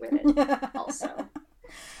okay with it also.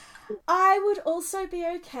 I would also be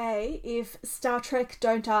okay if Star Trek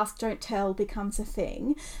Don't Ask, Don't Tell becomes a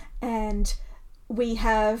thing, and we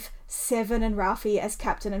have Seven and Raffi as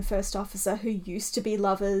captain and first officer who used to be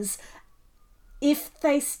lovers. If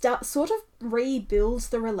they sort of rebuild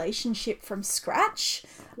the relationship from scratch,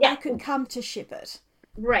 I could come to ship it.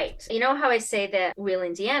 Right. You know how I say that Will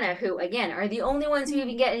and Deanna, who, again, are the only ones who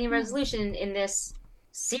even get any resolution in this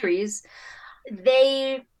series,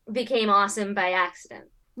 they became awesome by accident.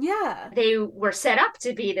 Yeah. They were set up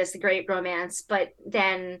to be this great romance, but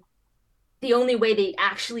then the only way they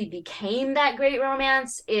actually became that great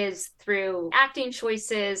romance is through acting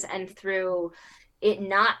choices and through it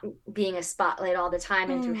not being a spotlight all the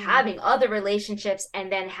time and through having other relationships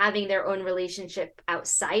and then having their own relationship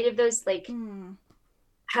outside of those, like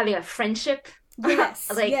having a friendship. Yes.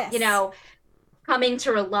 You know, coming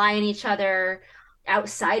to rely on each other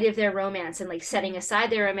outside of their romance and like setting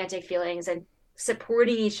aside their romantic feelings and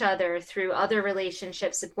supporting each other through other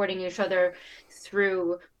relationships, supporting each other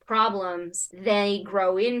through problems, they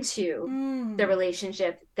grow into the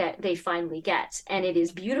relationship that they finally get. And it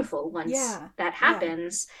is beautiful once that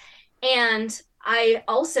happens. And I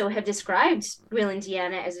also have described Will and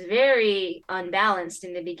Deanna as very unbalanced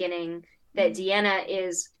in the beginning, that Deanna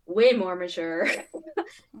is way more mature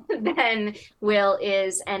than Will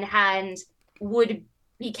is and would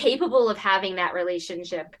be capable of having that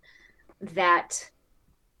relationship that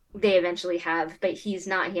they eventually have, but he's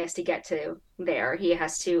not. He has to get to there. He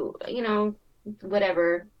has to, you know,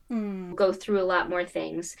 whatever, go through a lot more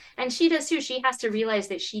things. And she does too. She has to realize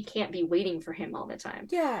that she can't be waiting for him all the time.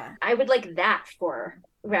 Yeah. I would like that for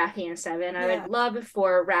Raffi and Seven. I would love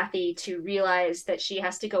for Raffi to realize that she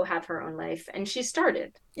has to go have her own life. And she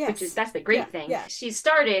started, that's the great thing. Yeah. She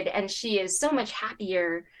started, and she is so much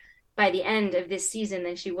happier by the end of this season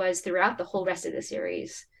than she was throughout the whole rest of the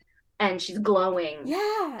series. And she's glowing.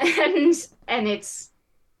 Yeah. And it's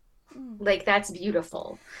like, that's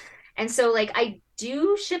beautiful. And so like, I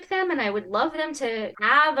do ship them and I would love them to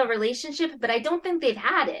have a relationship, but I don't think they've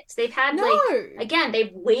had it. They've had again,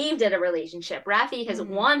 they've waved at a relationship. Raffi has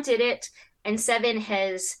wanted it and Seven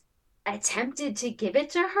has attempted to give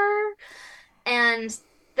it to her. And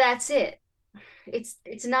that's it.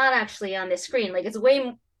 It's not actually on the screen. Like, it's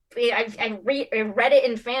way, I've read it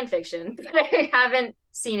in fan fiction, but I haven't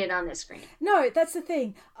seen it on the screen. No, that's the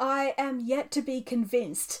thing. I am yet to be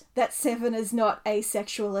convinced that Seven is not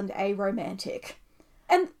asexual and aromantic.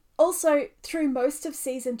 And also, through most of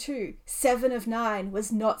season 2, 7 of 9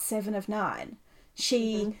 was not 7 of 9.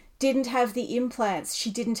 She didn't have the implants.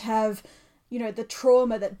 She didn't have, you know, the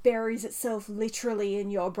trauma that buries itself literally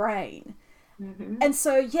in your brain. And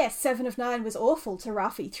so, yes, 7 of 9 was awful to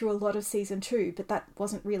Raffi through a lot of season 2, but that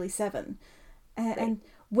wasn't really 7. And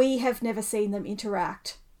we have never seen them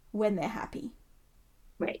interact when they're happy.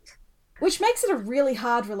 Right. Which makes it a really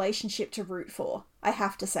hard relationship to root for, I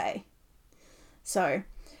have to say. So,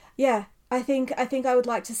 yeah, I think I would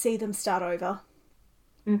like to see them start over.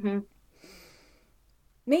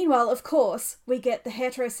 Meanwhile, of course, we get the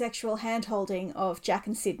heterosexual hand-holding of Jack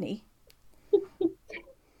and Sydney.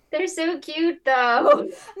 They're so cute, though.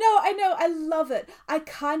 No, I know. I love it. I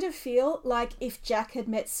kind of feel like if Jack had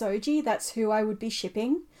met Soji, that's who I would be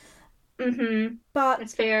shipping. But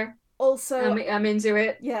that's fair. Also, I'm into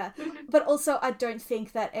it. Yeah. But also, I don't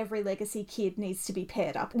think that every Legacy kid needs to be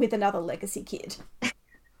paired up with another Legacy kid.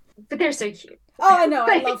 But they're so cute. Oh, I know.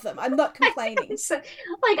 I love them. I'm not complaining.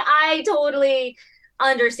 I totally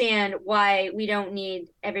understand why we don't need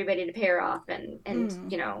everybody to pair off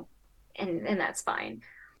and you know, and that's fine.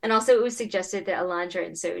 And also, it was suggested that Alondra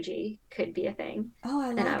and Soji could be a thing. Oh, I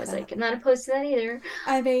like that. And I was that. like, I'm not opposed to that either.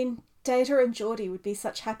 I mean, Data and Geordie would be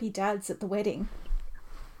such happy dads at the wedding.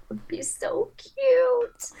 Would be so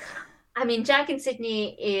cute. I mean, Jack and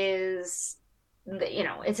Sydney is, you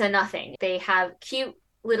know, it's a nothing. They have cute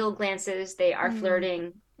little glances. They are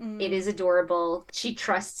flirting. It is adorable. She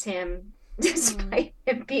trusts him despite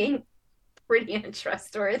him being pretty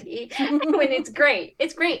untrustworthy. When it's great.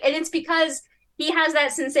 It's great. And it's because he has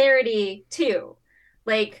that sincerity too.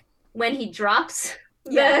 Like, when he drops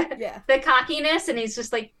the cockiness, and he's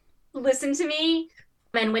just like, listen to me.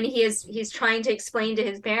 And when he's trying to explain to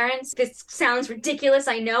his parents, this sounds ridiculous.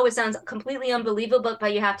 I know it sounds completely unbelievable,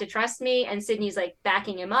 but you have to trust me. And Sydney's like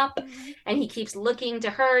backing him up, and he keeps looking to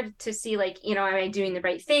her to see, like, you know, am I doing the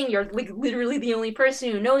right thing? You're like literally the only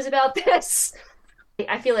person who knows about this.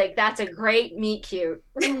 I feel like that's a great meet cute.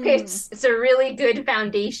 It's a really good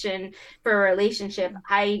foundation for a relationship.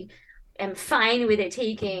 I am fine with it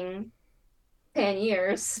taking 10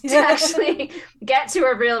 years to actually get to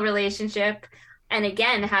a real relationship. And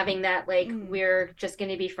again, having that, like, we're just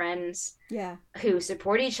going to be friends who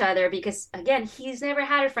support each other, because, again, he's never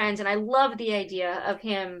had a friend. And I love the idea of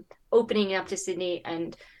him opening up to Sydney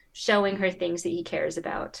and showing her things that he cares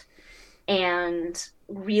about, and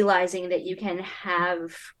realizing that you can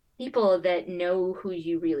have people that know who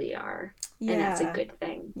you really are. Yeah. And that's a good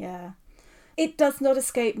thing. Yeah. It does not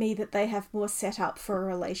escape me that they have more set up for a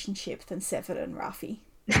relationship than Seven and Raffi.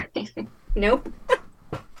 Nope.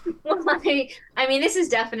 Well, I mean, this is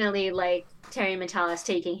definitely like Terry Matalas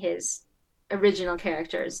taking his original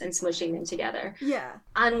characters and smushing them together. Yeah.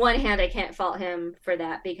 On one hand, I can't fault him for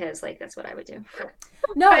that, because, like, that's what I would do.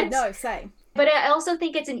 No, same. But I also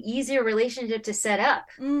think it's an easier relationship to set up.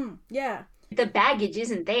 Yeah. The baggage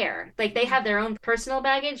isn't there. Like, they have their own personal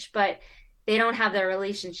baggage, but they don't have their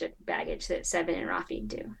relationship baggage that Seven and Raffi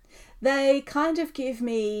do. They kind of give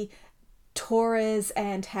me Torres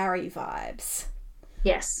and Harry vibes.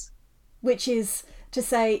 Yes. Which is to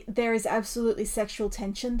say there is absolutely sexual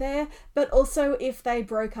tension there, but also if they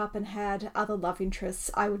broke up and had other love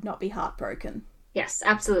interests, I would not be heartbroken. Yes,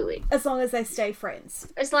 absolutely. As long as they stay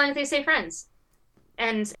friends. As long as they stay friends.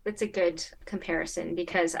 And it's a good comparison,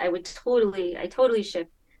 because I totally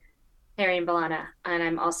ship Harry and B'Elanna, and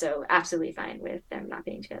I'm also absolutely fine with them not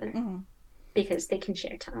being together. Because they can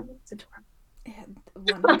share time. It's adorable. Yeah,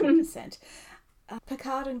 100%.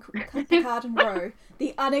 Picard and Roe,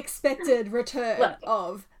 the unexpected return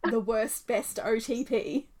of the worst best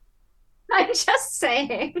OTP. I'm just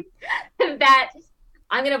saying that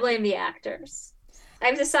I'm going to blame the actors.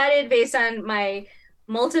 I've decided, based on my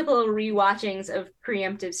multiple rewatchings of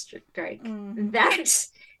Preemptive Strike, that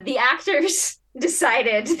the actors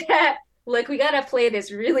decided that, look, we got to play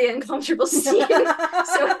this really uncomfortable scene.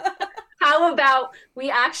 So how about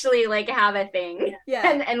we actually, like, have a thing?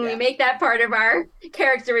 And we make that part of our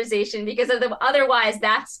characterization, because otherwise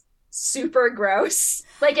that's super gross.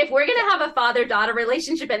 Like, if we're gonna have a father-daughter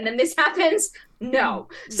relationship and then this happens, no.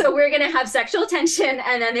 So we're gonna have sexual tension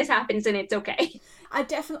and then this happens, and it's okay. I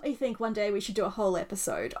definitely think one day we should do a whole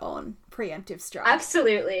episode on Preemptive Strike.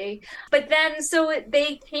 Absolutely. But then, so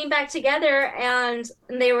they came back together and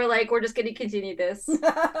they were like, we're just gonna continue this.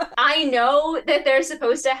 I know that they're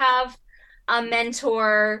supposed to have a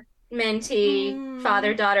mentor mentee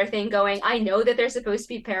father-daughter thing going. I know that they're supposed to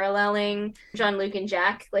be paralleling Jean-Luc and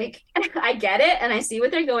Jack. Like, I get it and I see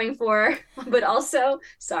what they're going for, but also,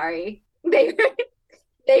 sorry,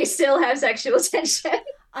 they still have sexual tension.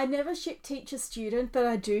 I never ship teacher-student, but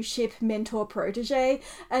I do ship mentor-protege.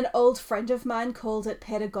 An old friend of mine called it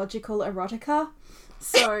pedagogical erotica.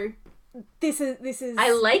 So this is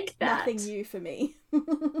I like that. Nothing new for me.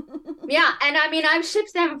 Yeah, and I mean, I've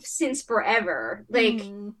shipped them since forever. Like,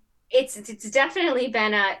 it's definitely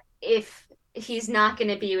been if he's not going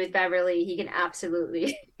to be with Beverly, he can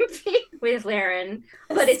absolutely be with Laren.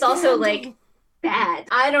 But it's also, like, bad.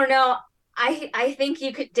 I don't know. I think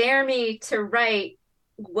you could dare me to write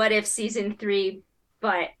What If Season 3,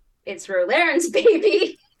 but it's Laren's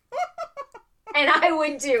baby. And I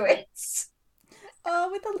would do it. Oh,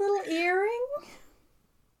 with a little earring?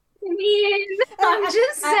 I mean, I'm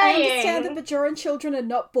just saying. I understand that Bajoran children are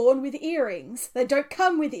not born with earrings. They don't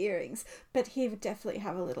come with earrings. But he would definitely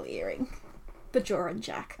have a little earring. Bajoran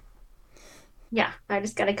Jack. Yeah, I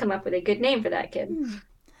just got to come up with a good name for that kid.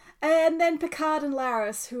 And then Picard and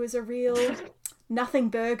Laris, who is a real nothing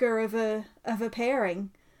burger of a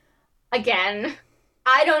pairing. Again,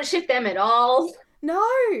 I don't ship them at all. No.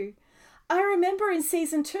 I remember in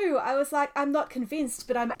season 2, I was like, I'm not convinced,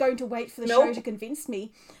 but I'm going to wait for the show to convince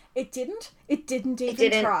me. It didn't. It didn't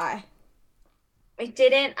even try. It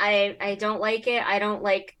didn't. I don't like it. I don't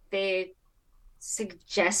like the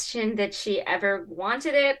suggestion that she ever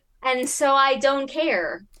wanted it. And so I don't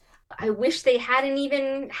care. I wish they hadn't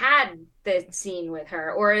even had the scene with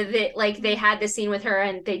her, or that, like, they had the scene with her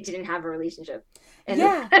and they didn't have a relationship. And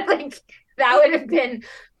like, that would have been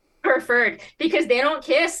preferred, because they don't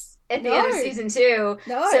kiss at the end of season 2.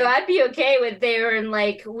 No. So I'd be okay with they were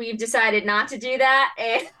like, we've decided not to do that,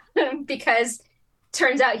 and because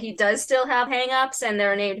turns out he does still have hang-ups and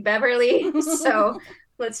they're named Beverly. So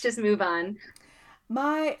let's just move on.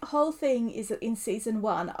 My whole thing is that in season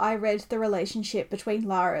 1, I read the relationship between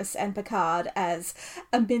Laris and Picard as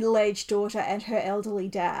a middle-aged daughter and her elderly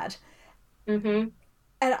dad. Mm-hmm.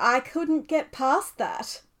 And I couldn't get past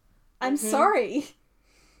that. I'm sorry.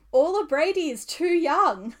 Orla Brady is too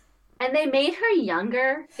young. And they made her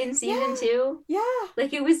younger in season 2. Yeah.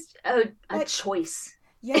 Like, it was a choice.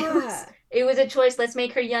 Yeah. It was a choice. Let's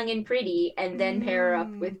make her young and pretty and then pair her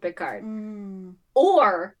up with Picard.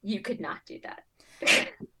 Or you could not do that.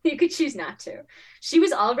 You could choose not to. She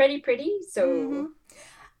was already pretty, so...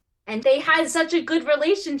 And they had such a good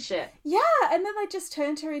relationship. Yeah, and then they just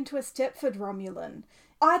turned her into a Stepford Romulan.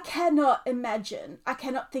 I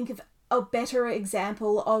cannot think of a better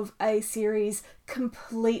example of a series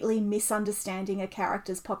completely misunderstanding a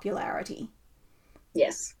character's popularity.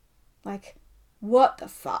 Yes. Like, what the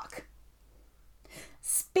fuck?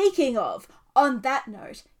 Speaking of, on that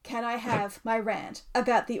note, can I have my rant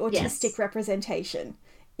about the autistic representation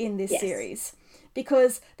in this series?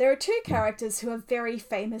 Because there are two characters who are very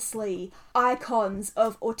famously icons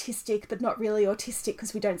of autistic, but not really autistic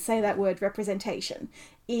because we don't say that word, representation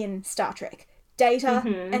in Star Trek. Data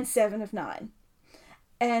and Seven of Nine.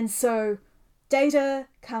 And so Data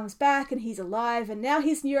comes back and he's alive and now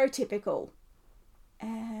he's neurotypical.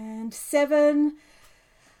 And Seven...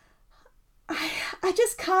 I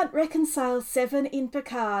just can't reconcile Seven in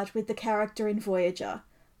Picard with the character in Voyager.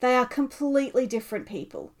 They are completely different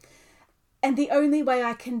people. And the only way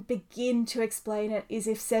I can begin to explain it is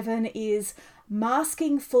if Seven is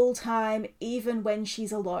masking full-time even when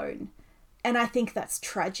she's alone. And I think that's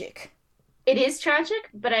tragic. It is tragic,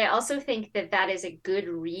 but I also think that that is a good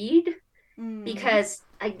read because,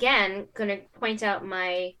 again, going to point out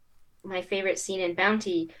my favorite scene in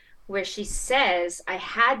Bounty where she says, I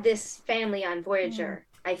had this family on Voyager.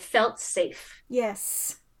 I felt safe.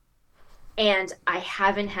 Yes. And I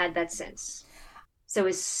haven't had that since. So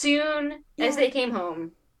as soon as they came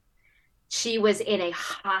home, she was in a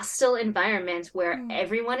hostile environment where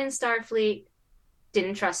everyone in Starfleet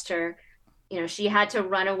didn't trust her. You know, she had to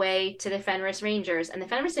run away to the Fenris Rangers, and the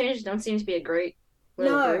Fenris Rangers don't seem to be a great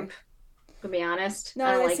little group, to be honest. No,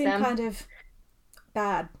 I don't they like seem them. kind of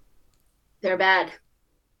bad. They're bad.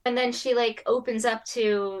 And then she, like, opens up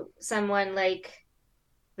to someone like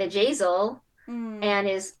the Jazel and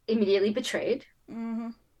is immediately betrayed.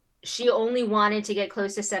 She only wanted to get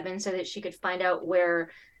close to Seven so that she could find out where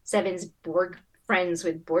Seven's Borg friends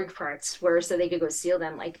with Borg parts were so they could go steal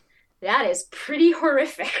them. Like, that is pretty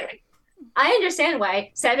horrific. I understand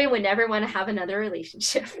why Seven would never want to have another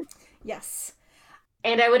relationship. Yes.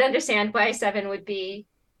 And I would understand why Seven would be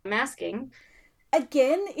masking.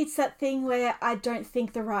 Again, it's that thing where I don't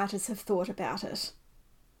think the writers have thought about it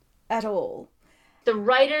at all. The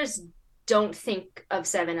writers don't think of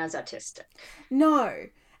Seven as autistic. No.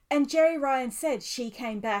 And Jerry Ryan said she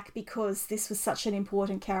came back because this was such an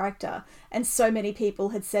important character and so many people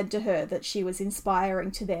had said to her that she was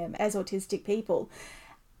inspiring to them as autistic people.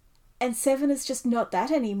 And Seven is just not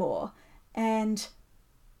that anymore. And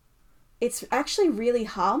it's actually really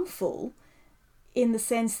harmful in the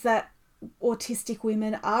sense that autistic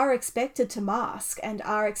women are expected to mask and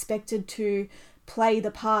are expected to play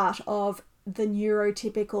the part of the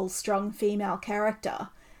neurotypical strong female character.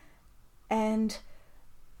 And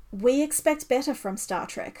we expect better from Star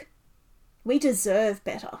Trek. We deserve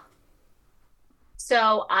better.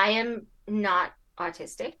 So I am not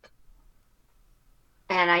autistic.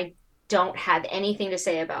 And I don't have anything to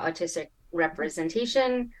say about autistic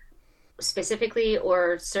representation specifically,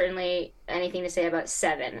 or certainly anything to say about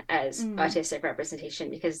Seven as autistic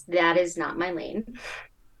representation, because that is not my lane.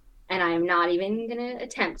 And I am not even going to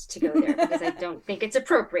attempt to go there because I don't think it's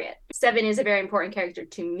appropriate. Seven is a very important character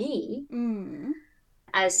to me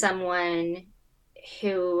as someone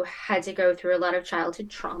who had to go through a lot of childhood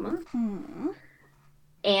trauma.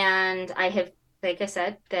 And I have, like I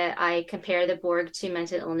said, that I compare the Borg to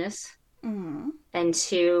mental illness and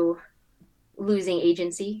to losing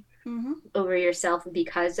agency over yourself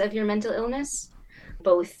because of your mental illness,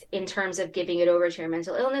 both in terms of giving it over to your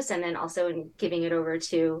mental illness and then also in giving it over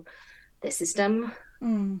to the system,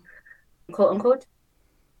 quote unquote.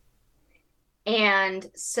 And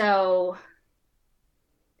so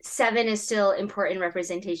Seven is still important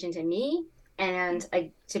representation to me. And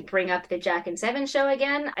to bring up the Jack and Seven show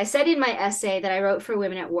again, I said in my essay that I wrote for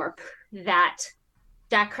Women at Warp that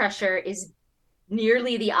Jack Crusher is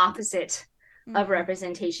nearly the opposite of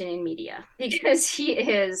representation in media, because he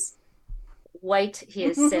is white, he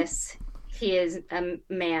is cis, he is a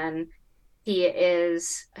man, he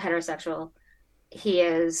is heterosexual, he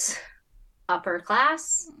is upper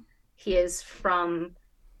class, he is from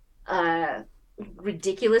a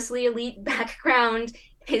ridiculously elite background.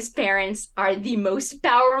 His parents are the most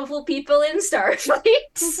powerful people in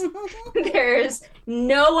Starfleet. There's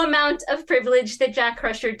no amount of privilege that Jack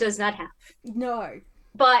Crusher does not have. No.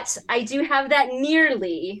 But I do have that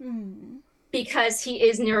nearly because he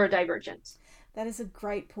is neurodivergent. That is a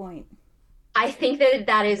great point. I think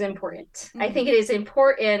that is important. I think it is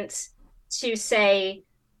important to say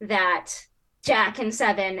that Jack and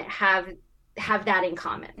Seven have that in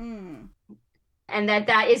common. And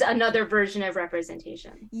that is another version of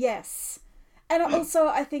representation. Yes. And also,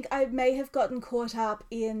 I think I may have gotten caught up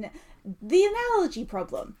in the analogy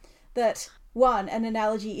problem. That, one, an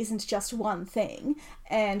analogy isn't just one thing.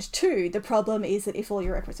 And two, the problem is that if all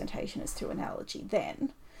your representation is through analogy,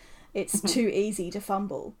 then it's too easy to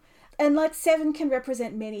fumble. And, like, Seven can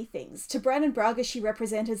represent many things. To Bran and Braga, she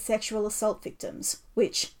represented sexual assault victims.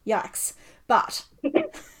 Which, yikes. But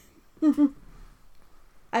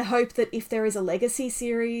I hope that if there is a legacy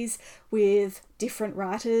series with different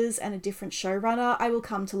writers and a different showrunner, I will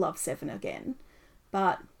come to love Seven again.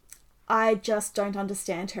 But I just don't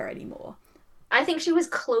understand her anymore. I think she was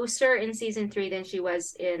closer in season 3 than she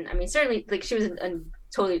was in, I mean, certainly, like, she was a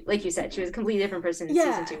totally, like you said, she was a completely different person in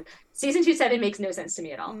season 2. Season 2 Seven makes no sense to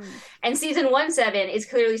me at all. And season 1 Seven is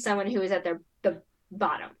clearly someone who is at the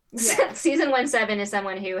bottom. Yeah. Season 1 Seven is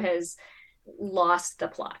someone who has lost the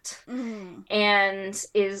plot and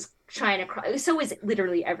is trying to cry. So is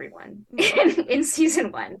literally everyone in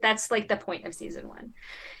season 1. That's like the point of season 1,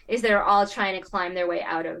 is they're all trying to climb their way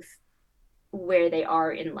out of where they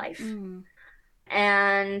are in life.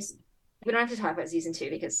 And we don't have to talk about season 2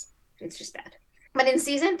 because it's just bad. But in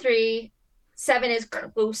season 3, Seven is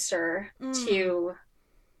closer to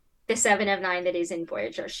the 7 of 9 that is in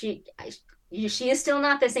Voyager. She is still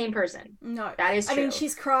not the same person. No. That is true. I mean,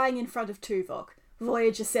 she's crying in front of Tuvok.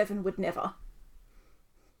 Voyager 7 would never.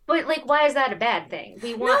 But, like, why is that a bad thing?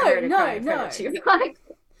 We want her to cry in front of Tuvok.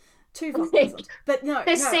 Tuvok doesn't. But no, I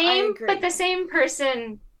agree. But the same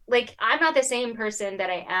person, like, I'm not the same person that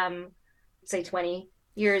I am, say, 20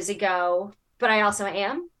 years ago, but I also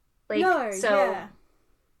am. Like,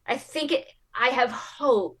 I think I have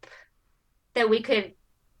hope that we could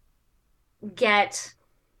get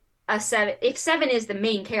a 7, if 7 is the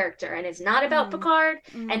main character and it's not about Picard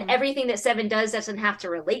and everything that 7 does doesn't have to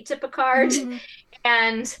relate to Picard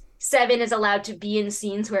and 7 is allowed to be in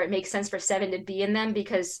scenes where it makes sense for 7 to be in them,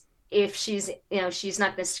 because if she's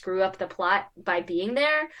not going to screw up the plot by being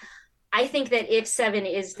there. I think that if 7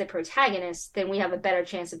 is the protagonist, then we have a better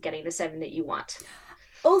chance of getting the 7 that you want.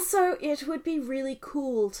 Also, it would be really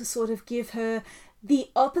cool to sort of give her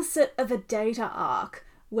the opposite of a Data arc,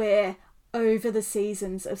 where over the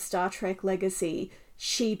seasons of Star Trek Legacy,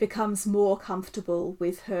 she becomes more comfortable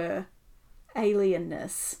with her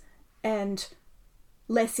alienness and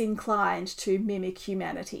less inclined to mimic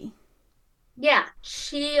humanity. Yeah,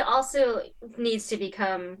 she also needs to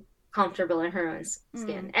become comfortable in her own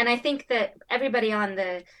skin. And I think that everybody on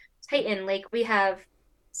the Titan, like, we have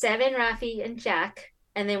 7, Raffi, and Jack,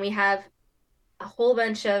 and then we have a whole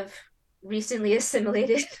bunch of recently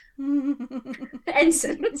assimilated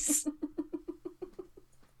ensigns.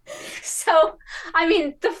 So, I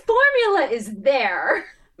mean, the formula is there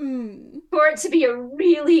for it to be a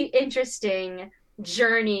really interesting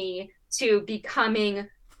journey to becoming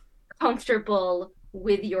comfortable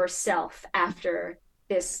with yourself after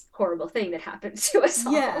this horrible thing that happened to us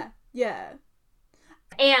all. Yeah.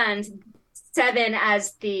 And 7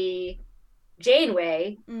 as the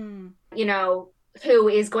Janeway, who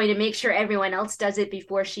is going to make sure everyone else does it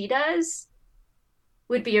before she does,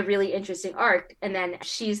 would be a really interesting arc. And then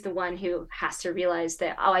she's the one who has to realize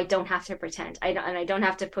that, I don't have to pretend. I don't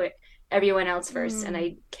have to put everyone else first. And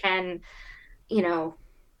I can,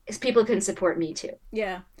 people can support me too.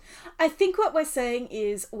 Yeah. I think what we're saying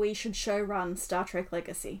is we should showrun Star Trek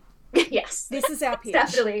Legacy. Yes. This is our pitch.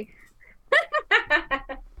 Definitely.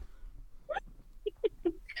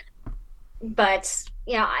 But,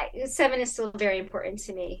 7 is still very important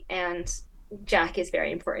to me, and Jack is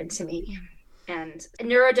very important to me. And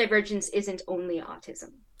neurodivergence isn't only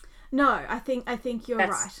autism. No, I think you're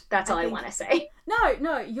right. That's all I want to say.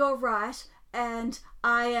 No, you're right. And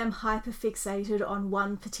I am hyper-fixated on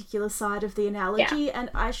one particular side of the analogy, and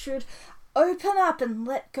I should open up and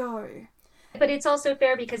let go. But it's also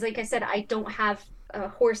fair because, like I said, I don't have a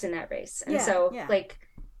horse in that race. And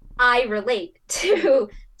I relate to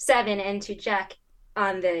 7 and to Jack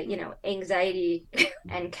on the, anxiety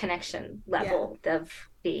and connection level of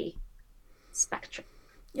the spectrum.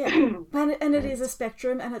 Yeah, and it is a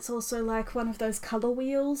spectrum, and it's also like one of those colour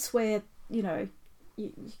wheels where,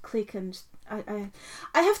 you click and I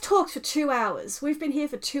have talked for 2 hours. We've been here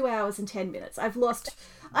for 2 hours and 10 minutes.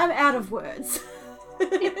 I'm out of words.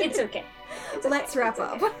 It's okay. Let's wrap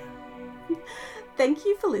up. Thank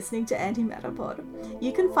you for listening to Antimatter Pod.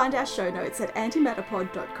 You can find our show notes at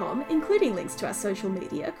antimatterpod.com, including links to our social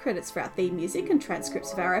media, credits for our theme music, and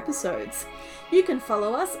transcripts of our episodes. You can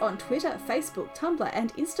follow us on Twitter, Facebook, Tumblr,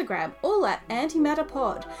 and Instagram, all at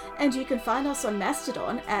antimatterpod, and you can find us on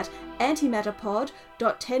Mastodon at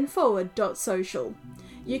antimatterpod.10forward.social.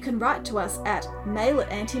 You can write to us at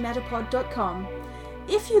mail@antimatterpod.com.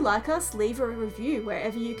 If you like us, leave a review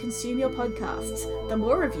wherever you consume your podcasts. The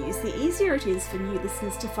more reviews, the easier it is for new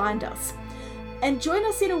listeners to find us. And join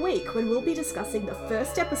us in a week when we'll be discussing the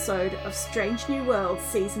first episode of Strange New Worlds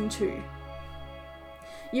Season 2.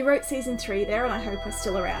 You wrote Season 3 there, and I hope we're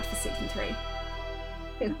still around for Season 3.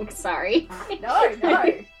 Sorry. No.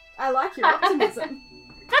 I like your optimism.